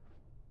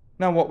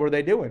 Now, what were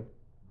they doing?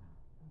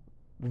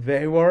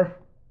 They were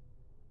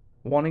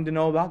wanting to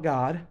know about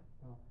God.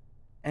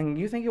 And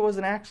you think it was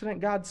an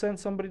accident God sent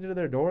somebody to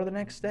their door the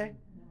next day?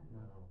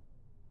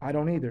 I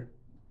don't either.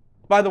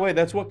 By the way,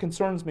 that's what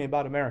concerns me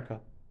about America.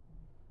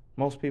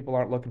 Most people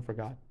aren't looking for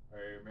God.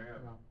 Amen.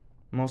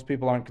 Most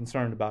people aren't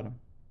concerned about Him.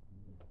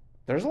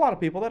 There's a lot of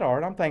people that are,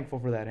 and I'm thankful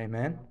for that.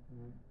 Amen.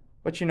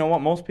 But you know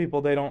what? Most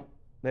people they don't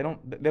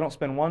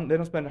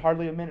spend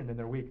hardly a minute in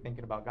their week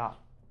thinking about God.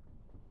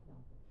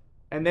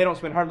 And they don't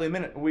spend hardly a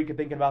minute a week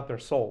thinking about their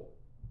soul.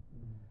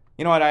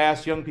 You know what? I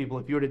asked young people,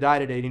 if you were to die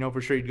today, do you know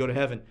for sure you'd go to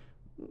heaven?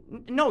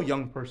 No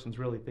young person's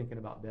really thinking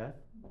about death.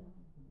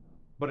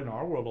 But in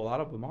our world, a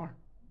lot of them are.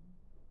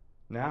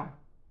 Now.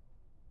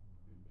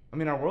 I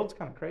mean, our world's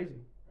kind of crazy.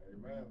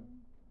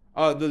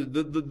 Amen.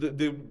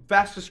 The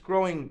fastest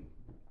growing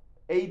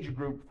age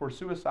group for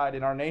suicide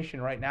in our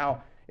nation right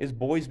now is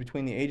boys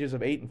between the ages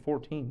of 8 and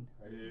 14.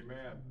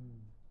 Amen.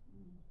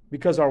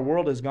 Because our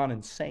world has gone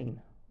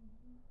insane.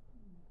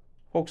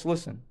 Folks,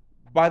 listen.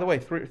 By the way,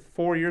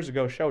 4 years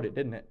ago showed it,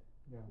 didn't it?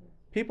 Yeah.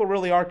 People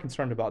really are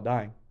concerned about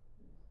dying.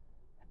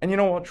 And you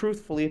know what?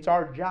 Truthfully, it's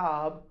our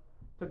job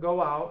to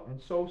go out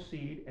and sow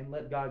seed and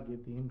let God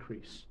give the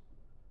increase.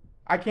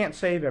 I can't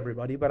save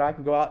everybody, but I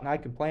can go out and I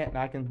can plant and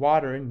I can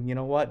water, and you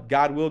know what?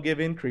 God will give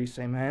increase,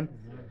 amen?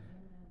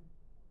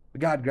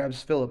 God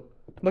grabs Philip.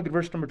 Look at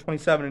verse number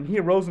 27. And he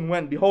arose and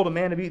went. Behold, a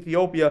man of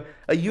Ethiopia,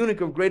 a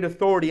eunuch of great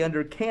authority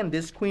under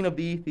Candace, queen of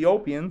the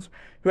Ethiopians,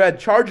 who had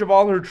charge of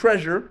all her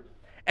treasure,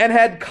 and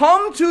had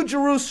come to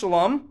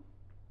Jerusalem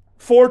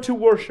for to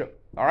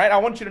worship. All right, I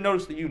want you to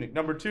notice the eunuch.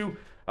 Number two,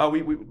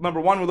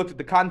 number one, we looked at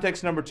the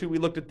context. Number two, we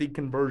looked at the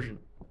conversion.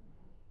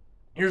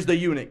 Here's the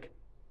eunuch.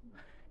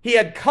 He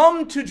had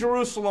come to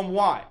Jerusalem.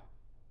 Why?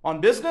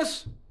 On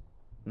business?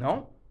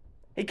 No.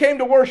 He came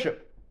to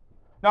worship.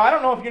 Now, I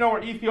don't know if you know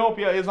where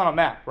Ethiopia is on a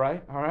map,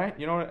 right? All right,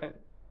 you know,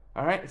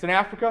 all right, it's in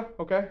Africa.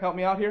 Okay, help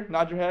me out here.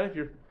 Nod your head if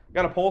you've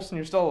got a pulse and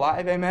you're still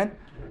alive. Amen.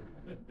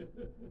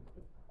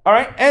 All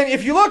right, and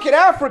if you look at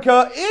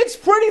Africa, it's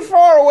pretty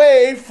far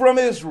away from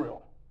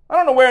Israel. I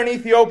don't know where in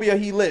Ethiopia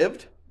he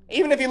lived.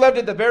 Even if he lived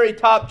at the very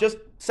top, just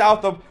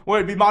south of where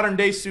it'd be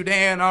modern-day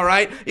Sudan, all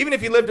right? Even if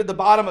he lived at the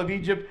bottom of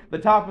Egypt, the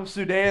top of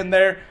Sudan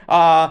there,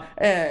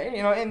 and,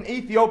 you know, and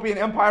Ethiopian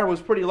empire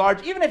was pretty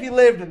large. Even if he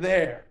lived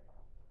there,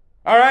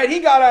 all right, he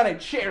got on a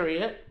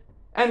chariot,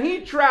 and he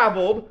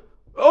traveled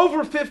over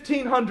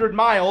 1,500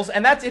 miles,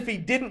 and that's if he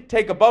didn't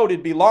take a boat,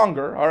 it'd be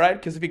longer, all right?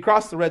 Because if he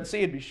crossed the Red Sea,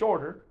 it'd be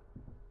shorter.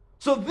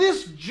 So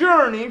this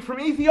journey from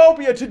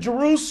Ethiopia to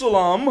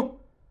Jerusalem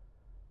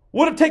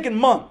would have taken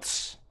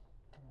months.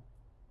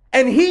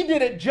 And he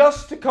did it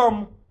just to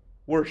come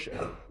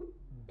worship.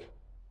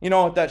 You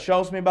know what that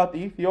shows me about the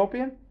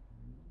Ethiopian?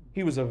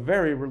 He was a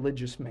very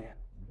religious man.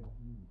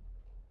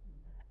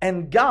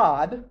 And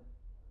God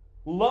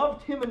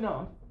loved him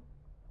enough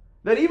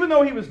that even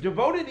though he was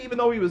devoted, even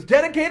though he was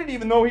dedicated,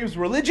 even though he was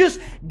religious,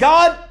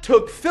 God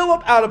took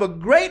Philip out of a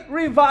great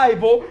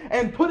revival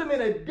and put him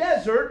in a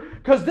desert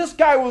because this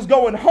guy was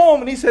going home,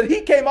 and he said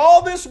he came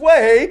all this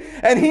way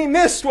and he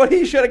missed what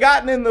he should have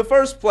gotten in the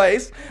first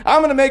place.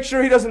 I'm going to make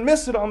sure he doesn't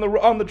miss it on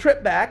the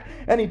trip back.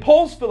 And he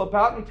pulls Philip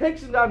out and he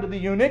takes him down to the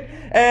eunuch,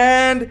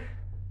 and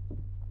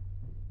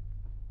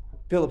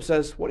Philip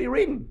says, "What are you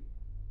reading?"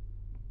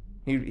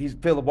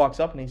 Philip walks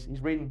up and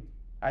he's reading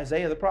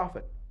Isaiah the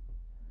prophet.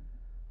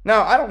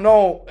 Now, I don't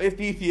know if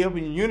the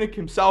Ethiopian eunuch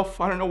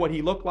himself, I don't know what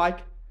he looked like,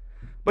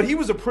 but he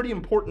was a pretty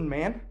important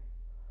man.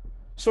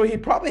 So he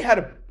probably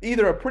had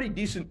either a pretty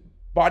decent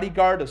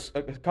bodyguard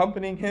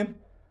accompanying him,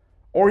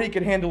 or he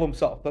could handle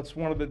himself. That's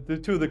one of the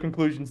two of the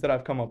conclusions that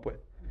I've come up with.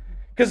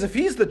 Because if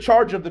he's the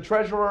charge of the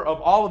treasurer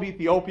of all of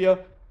Ethiopia,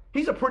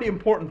 he's a pretty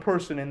important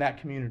person in that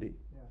community.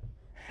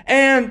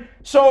 And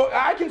so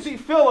I can see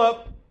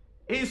Philip,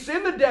 he's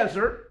in the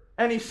desert,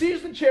 and he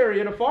sees the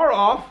chariot afar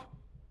off,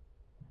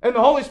 and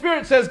the Holy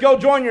Spirit says, go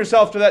join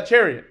yourself to that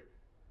chariot.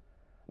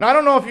 Now, I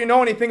don't know if you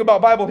know anything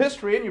about Bible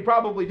history, and you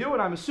probably do,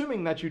 and I'm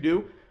assuming that you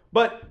do,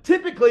 but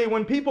typically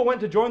when people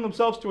went to join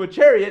themselves to a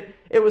chariot,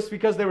 it was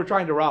because they were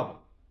trying to rob them.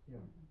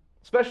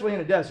 Especially in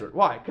a desert.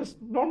 Why? Because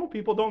normal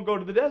people don't go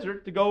to the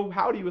desert to go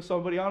howdy with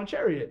somebody on a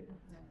chariot.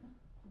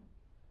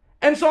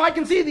 And so I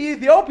can see the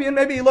Ethiopian,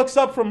 maybe he looks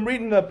up from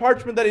reading the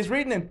parchment that he's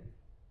reading, and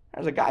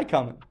there's a guy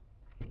coming.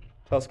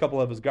 Tells a couple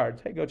of his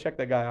guards, hey, go check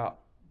that guy out.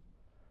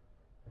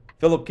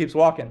 Philip keeps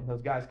walking.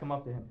 Those guys come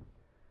up to him.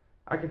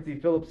 I can see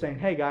Philip saying,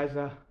 hey guys,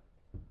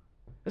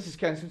 this is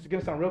going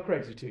to sound real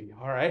crazy to you,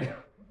 all right?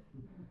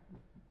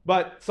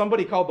 But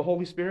somebody called the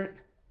Holy Spirit,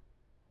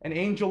 an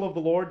angel of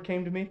the Lord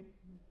came to me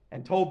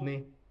and told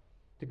me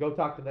to go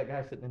talk to that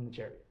guy sitting in the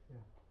chariot.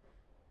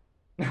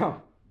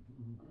 Now,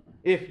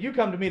 if you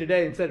come to me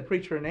today and said a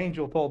preacher, an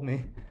angel told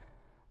me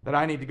that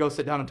I need to go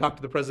sit down and talk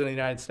to the President of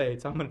the United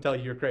States, I'm going to tell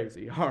you you're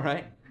crazy, all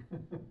right?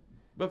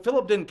 But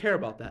Philip didn't care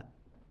about that.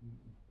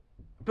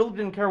 Philip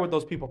didn't care what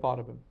those people thought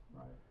of him.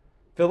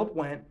 Philip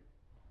went.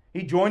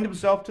 He joined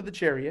himself to the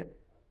chariot.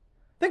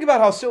 Think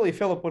about how silly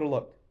Philip would have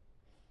looked.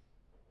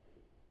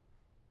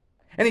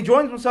 And he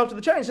joins himself to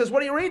the chariot. He says,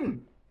 what are you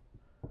reading?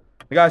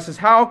 The guy says,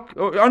 how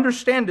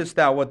understandest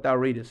thou what thou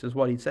readest, is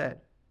what he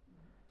said.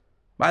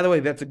 By the way,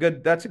 that's a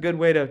good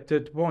way to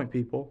point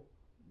people.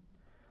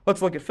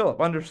 Let's look at Philip.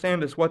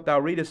 Understandest what thou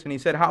readest. And he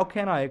said, how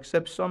can I,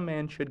 except some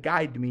man should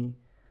guide me?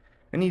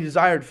 And he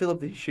desired Philip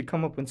that he should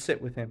come up and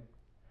sit with him.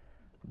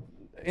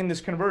 In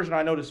this conversion,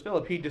 I notice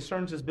Philip, he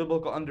discerns his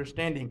biblical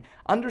understanding.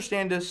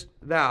 Understandest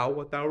thou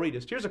what thou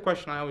readest? Here's a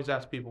question I always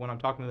ask people when I'm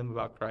talking to them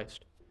about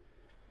Christ.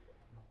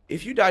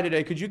 If you die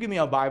today, could you give me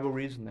a Bible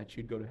reason that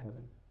you'd go to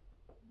heaven?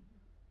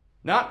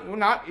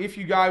 Not if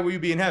you die, will you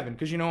be in heaven?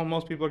 Because you know what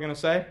most people are going to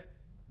say?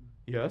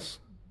 Yes.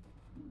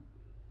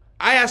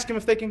 I ask them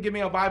if they can give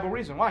me a Bible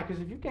reason. Why?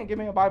 Because if you can't give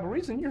me a Bible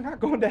reason, you're not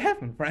going to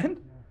heaven, friend.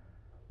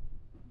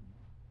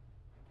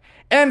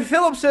 And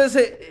Philip says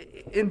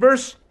in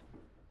verse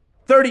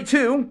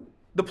 32,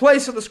 the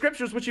place of the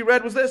scriptures which he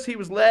read was this: he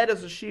was led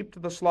as a sheep to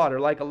the slaughter,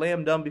 like a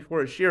lamb dumb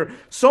before his shearer.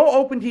 So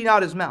opened he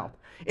not his mouth.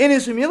 In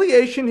his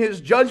humiliation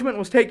his judgment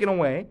was taken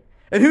away.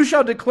 And who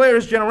shall declare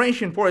his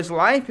generation? For his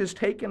life is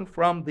taken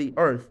from the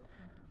earth.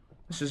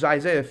 This is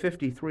Isaiah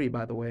 53,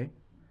 by the way.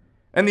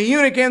 And the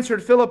eunuch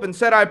answered Philip and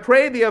said, I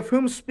pray thee, of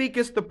whom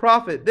speaketh the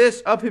prophet?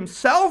 This, of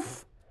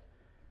himself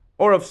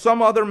or of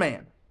some other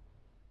man?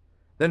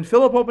 Then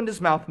Philip opened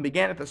his mouth and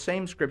began at the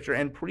same scripture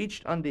and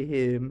preached unto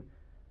him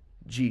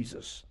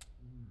Jesus.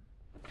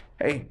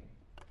 Hey,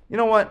 you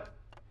know what?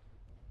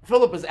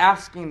 Philip is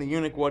asking the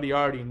eunuch what he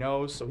already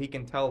knows so he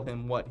can tell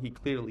him what he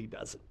clearly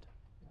doesn't.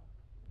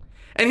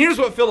 And here's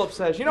what Philip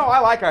says. You know, I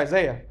like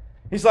Isaiah.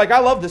 He's like, I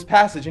love this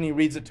passage, and he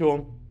reads it to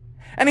him.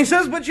 And he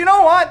says, but you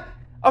know what?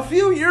 A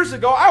few years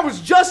ago, I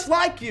was just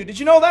like you. Did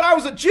you know that? I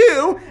was a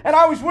Jew, and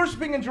I was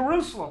worshiping in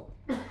Jerusalem.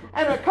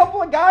 And a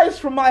couple of guys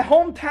from my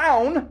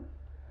hometown,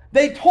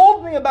 they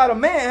told me about a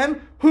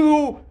man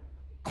who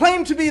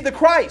claimed to be the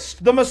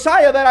Christ, the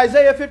Messiah that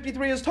Isaiah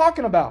 53 is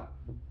talking about.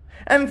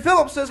 And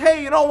Philip says,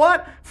 hey, you know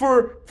what?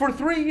 For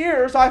 3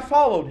 years, I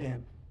followed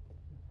him.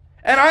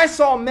 And I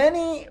saw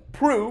many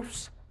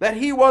proofs that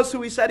he was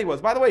who he said he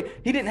was. By the way,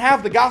 he didn't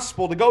have the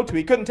gospel to go to.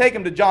 He couldn't take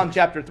him to John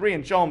chapter 3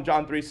 and show him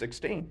John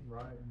 3:16.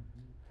 Right.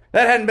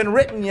 That hadn't been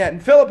written yet.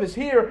 And Philip is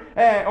here,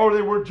 or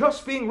they were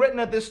just being written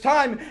at this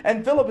time,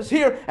 and Philip is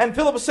here, and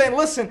Philip is saying,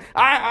 listen,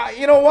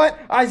 you know what?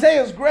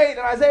 Isaiah's great,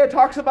 and Isaiah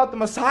talks about the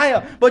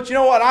Messiah, but you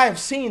know what? I have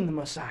seen the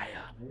Messiah.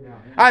 Yeah.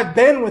 I've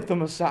been with the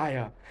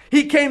Messiah.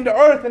 He came to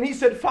earth and he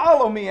said,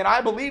 follow me. And I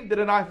believed it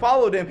and I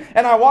followed him.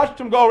 And I watched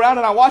him go around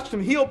and I watched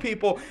him heal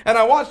people. And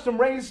I watched him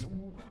raise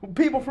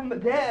people from the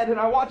dead. And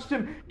I watched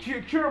him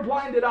cure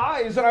blinded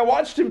eyes. And I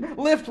watched him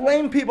lift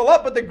lame people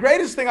up. But the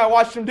greatest thing I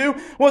watched him do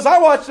was I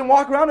watched him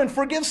walk around and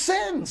forgive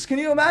sins. Can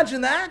you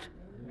imagine that?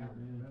 Yeah.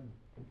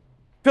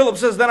 Philip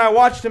says, then I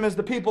watched him as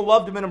the people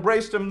loved him and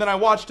embraced him. Then I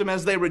watched him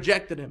as they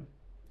rejected him.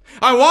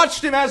 I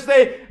watched him as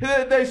they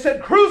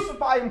said,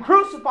 crucify him,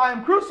 crucify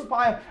him,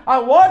 crucify him. I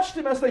watched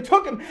him as they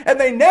took him and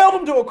they nailed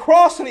him to a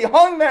cross and he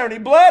hung there and he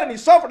bled and he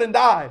suffered and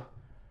died.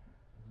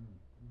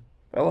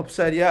 Philip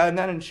said, yeah, and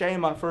then in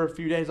shame for a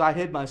few days I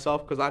hid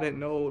myself because I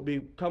didn't know what would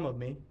become of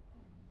me.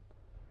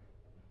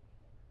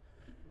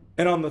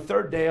 And on the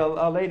third day,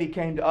 a lady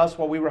came to us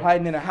while we were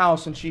hiding in a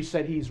house and she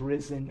said, he's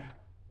risen.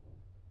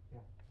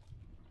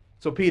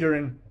 So Peter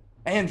and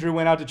Andrew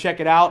went out to check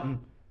it out and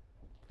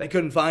they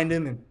couldn't find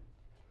him. And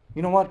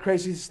you know what?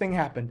 Craziest thing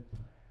happened.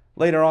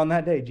 Later on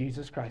that day,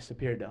 Jesus Christ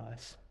appeared to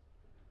us.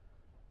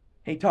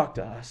 He talked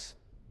to us.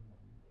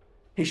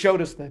 He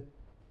showed us the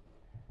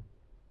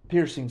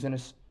piercings in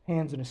his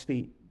hands and his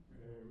feet.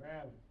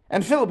 Amen.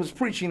 And Philip is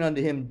preaching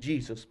unto him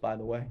Jesus, by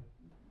the way.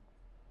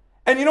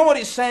 And you know what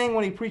he's saying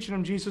when he's preaching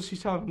him Jesus?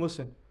 He's telling him,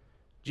 listen,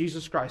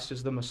 Jesus Christ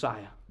is the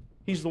Messiah.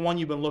 He's the one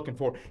you've been looking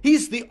for.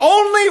 He's the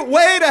only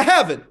way to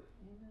heaven.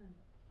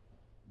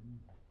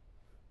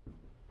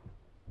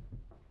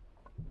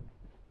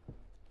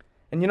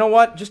 And you know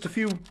what? Just a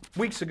few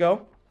weeks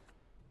ago,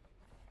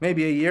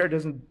 maybe a year, it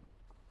doesn't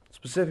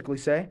specifically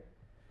say,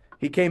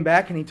 he came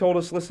back and he told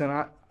us,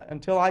 listen,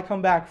 until I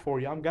come back for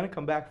you, I'm going to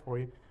come back for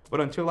you, but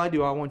until I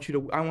do, I want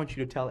you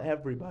to tell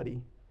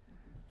everybody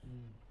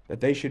that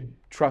they should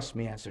trust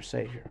me as their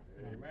Savior.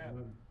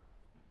 Amen.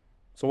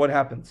 So what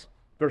happens?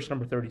 Verse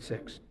number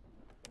 36.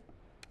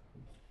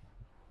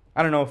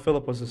 I don't know if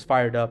Philip was as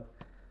fired up,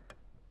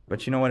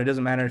 but you know what? It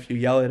doesn't matter if you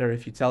yell it or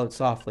if you tell it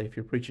softly. If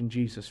you're preaching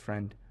Jesus,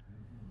 friend,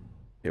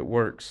 it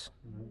works.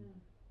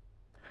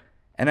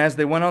 And as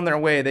they went on their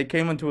way, they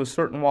came into a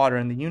certain water,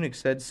 and the eunuch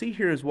said, See,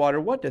 here is water.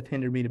 What doth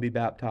hinder me to be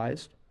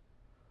baptized?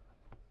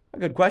 A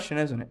good question,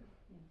 isn't it?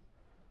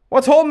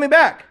 What's holding me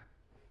back?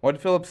 What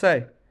did Philip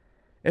say?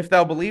 If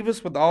thou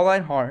believest with all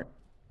thine heart,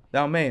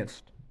 thou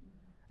mayest.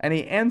 And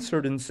he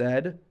answered and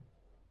said,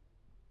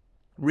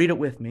 read it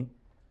with me.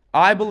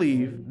 I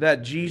believe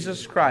that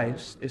Jesus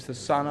Christ is the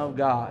Son of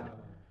God.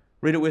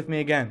 Read it with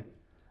me again.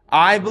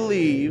 I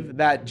believe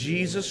that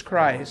Jesus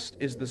Christ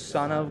is the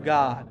Son of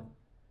God.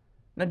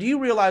 Now, do you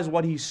realize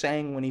what he's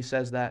saying when he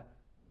says that?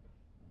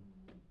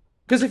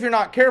 Because if you're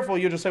not careful,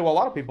 you'll just say, well, a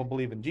lot of people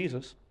believe in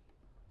Jesus.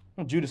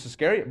 Well, Judas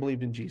Iscariot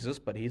believed in Jesus,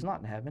 but he's not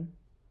in heaven.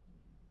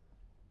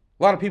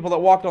 A lot of people that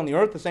walked on the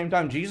earth at the same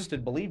time Jesus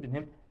did believed in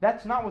him.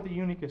 That's not what the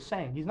eunuch is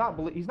saying. He's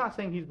not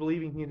saying he's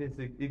believing in his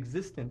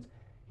existence.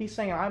 He's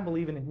saying, I'm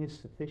believing in his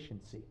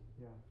sufficiency.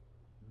 Yeah.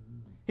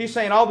 He's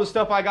saying, all the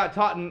stuff I got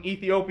taught in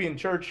Ethiopian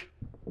church,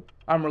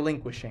 I'm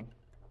relinquishing.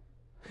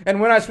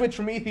 And when I switch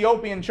from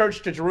Ethiopian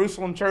church to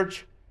Jerusalem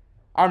church,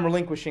 I'm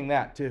relinquishing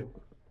that too.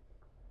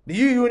 The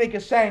eunuch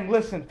is saying,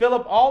 listen,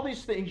 Philip, all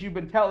these things you've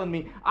been telling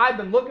me, I've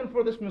been looking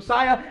for this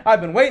Messiah.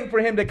 I've been waiting for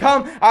him to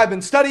come. I've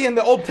been studying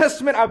the Old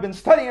Testament. I've been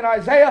studying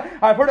Isaiah.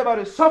 I've heard about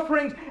his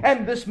sufferings.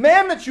 And this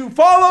man that you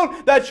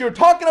followed, that you're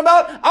talking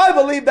about, I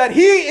believe that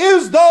he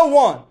is the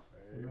one.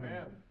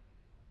 Amen.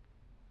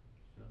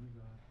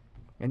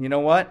 And you know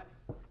what?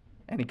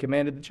 And he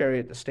commanded the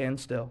chariot to stand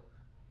still.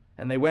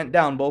 And they went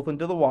down both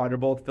into the water,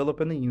 both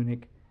Philip and the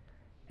eunuch,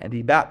 and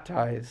he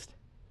baptized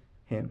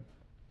him.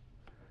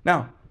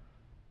 Now,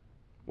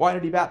 why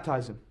did he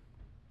baptize him?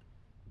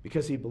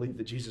 Because he believed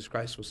that Jesus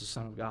Christ was the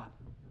Son of God.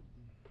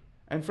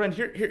 And friends,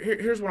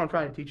 here's what I'm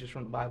trying to teach us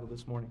from the Bible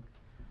this morning.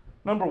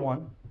 Number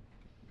one,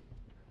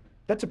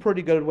 that's a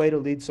pretty good way to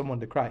lead someone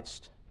to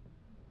Christ.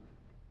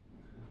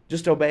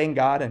 Just obeying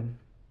God, and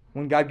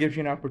when God gives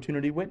you an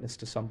opportunity, witness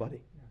to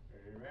somebody.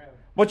 Amen.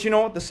 But you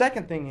know what the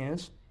second thing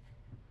is?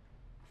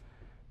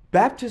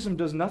 Baptism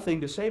does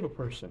nothing to save a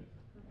person.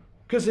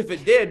 Because if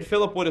it did,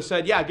 Philip would have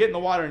said, yeah, get in the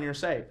water and you're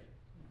saved.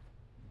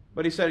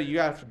 But he said, you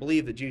have to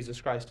believe that Jesus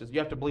Christ is, you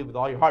have to believe with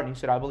all your heart. And he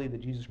said, I believe that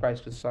Jesus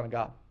Christ is the Son of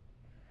God.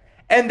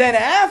 And then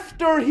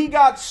after he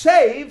got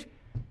saved,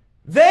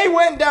 they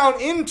went down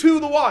into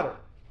the water.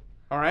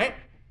 All right?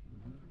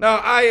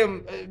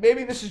 Now,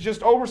 maybe this is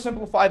just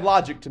oversimplified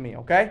logic to me,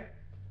 okay?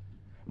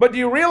 But do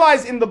you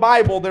realize in the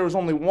Bible there was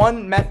only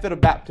one method of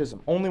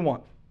baptism? Only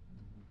one.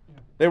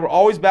 They were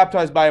always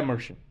baptized by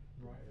immersion.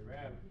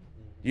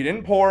 You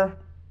didn't pour.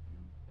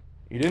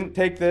 You didn't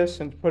take this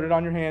and put it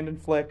on your hand and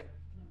flick.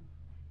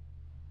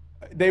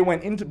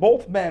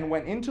 Both men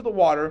went into the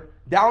water,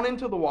 down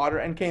into the water,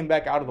 and came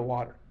back out of the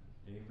water.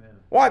 Amen.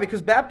 Why?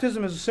 Because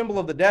baptism is a symbol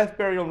of the death,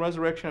 burial, and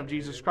resurrection of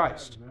Jesus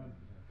Christ. Amen.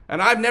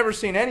 And I've never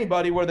seen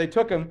anybody where they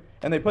took him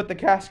and they put the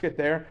casket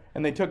there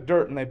and they took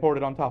dirt and they poured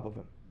it on top of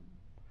him.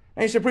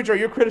 And you say, preacher,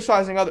 you're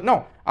criticizing others.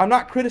 No, I'm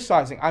not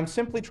criticizing. I'm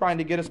simply trying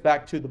to get us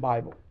back to the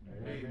Bible.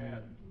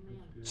 Amen.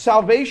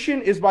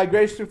 Salvation is by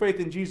grace through faith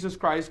in Jesus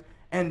Christ,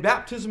 and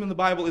baptism in the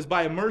Bible is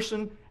by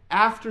immersion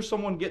after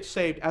someone gets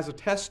saved as a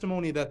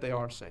testimony that they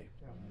are saved.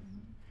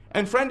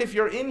 And friend, if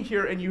you're in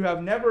here and you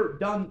have never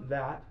done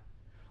that,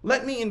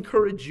 let me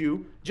encourage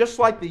you, just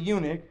like the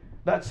eunuch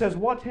that says,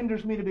 what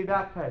hinders me to be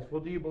baptized?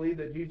 Well, do you believe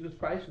that Jesus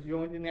Christ is the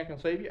only thing that can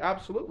save you?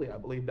 Absolutely, I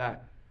believe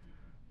that.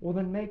 Well,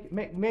 then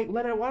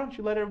why don't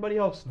you let everybody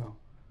else know?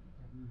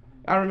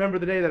 I remember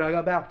the day that I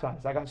got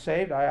baptized. I got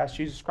saved. I asked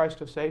Jesus Christ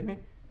to save me,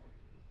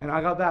 and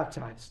I got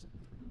baptized.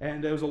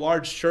 And it was a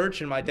large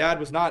church, and my dad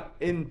was not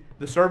in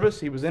the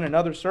service. He was in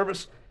another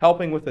service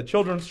helping with the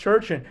children's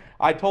church. And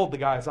I told the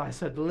guys, I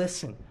said,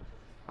 listen,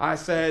 I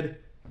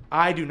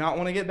do not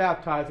want to get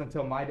baptized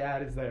until my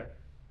dad is there.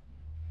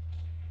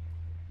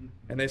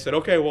 And they said,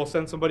 okay, we'll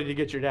send somebody to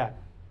get your dad.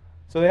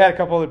 So they had a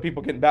couple other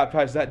people getting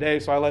baptized that day,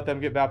 so I let them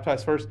get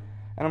baptized first.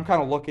 And I'm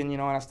kind of looking,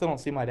 and I still don't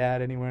see my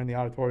dad anywhere in the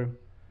auditorium.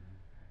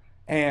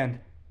 And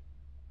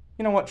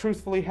you know what,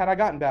 truthfully, had I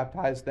gotten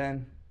baptized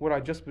then, would I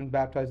just been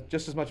baptized,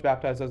 just as much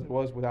baptized as I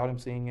was without him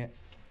seeing it?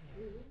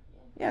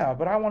 Yeah,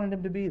 but I wanted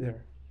him to be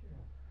there.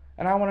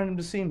 And I wanted him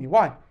to see me.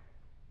 Why?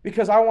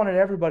 Because I wanted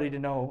everybody to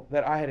know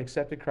that I had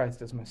accepted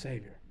Christ as my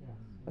Savior.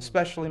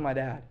 Especially my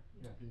dad.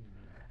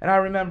 And I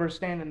remember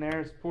standing there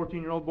as a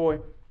 14-year-old boy.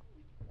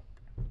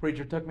 The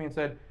preacher took me and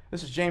said,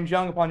 this is James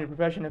Young upon your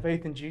profession of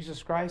faith in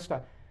Jesus Christ.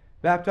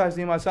 Baptized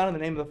thee, my son, in the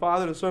name of the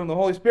Father, the Son, and the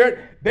Holy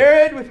Spirit.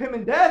 Buried with him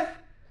in death.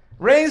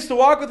 Raised to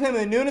walk with him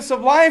in the newness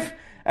of life.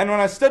 And when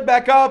I stood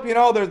back up,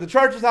 there's the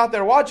churches out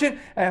there watching,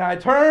 and I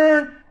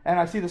turn, and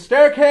I see the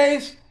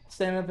staircase,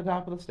 standing at the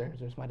top of the stairs.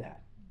 There's my dad.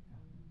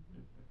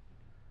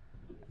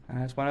 And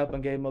I just went up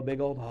and gave him a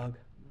big old hug.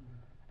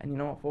 And you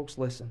know what, folks?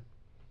 Listen.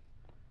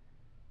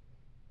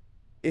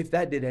 If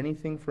that did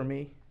anything for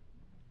me,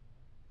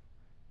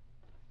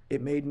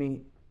 it made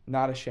me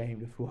not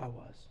ashamed of who I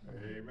was.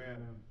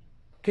 Amen.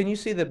 Can you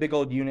see the big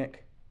old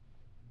eunuch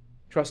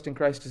trusting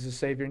Christ as his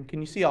Savior? And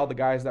can you see all the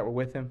guys that were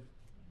with him?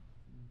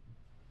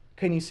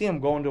 Can you see him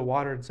going to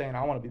water and saying,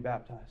 I want to be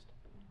baptized?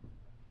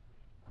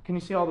 Can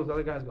you see all those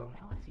other guys going,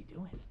 what is he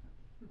doing?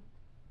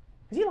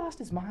 Has he lost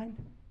his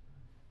mind?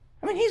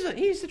 I mean,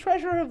 he's the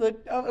treasurer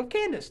of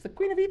Candace, the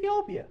queen of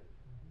Ethiopia.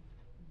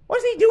 What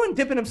is he doing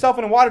dipping himself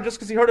in the water just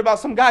because he heard about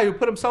some guy who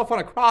put himself on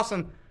a cross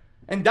and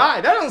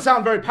died? That doesn't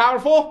sound very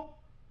powerful.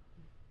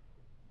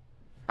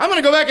 I'm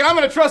going to go back and I'm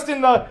going to trust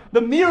in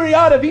the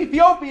myriad of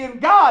Ethiopian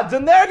gods,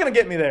 and they're going to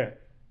get me there.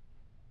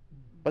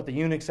 But the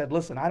eunuch said,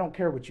 listen, I don't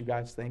care what you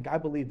guys think. I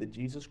believe that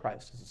Jesus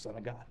Christ is the Son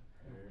of God.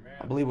 Amen.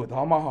 I believe with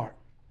all my heart.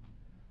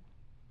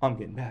 I'm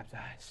getting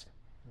baptized.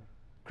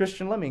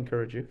 Christian, let me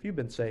encourage you. If you've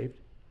been saved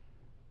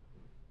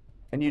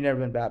and you've never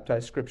been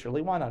baptized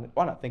scripturally, why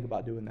not think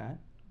about doing that?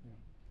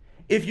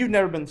 If you've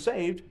never been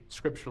saved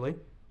scripturally,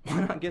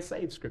 why not get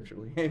saved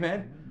scripturally?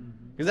 Amen?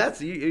 Because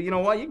that's, you know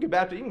what, you can be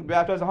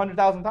baptized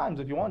 100,000 times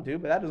if you want to,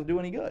 but that doesn't do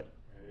any good.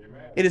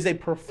 Amen. It is a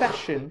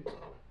profession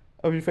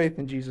of your faith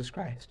in Jesus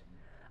Christ.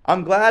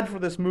 I'm glad for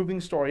this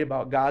moving story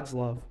about God's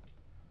love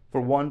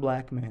for one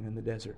black man in the desert.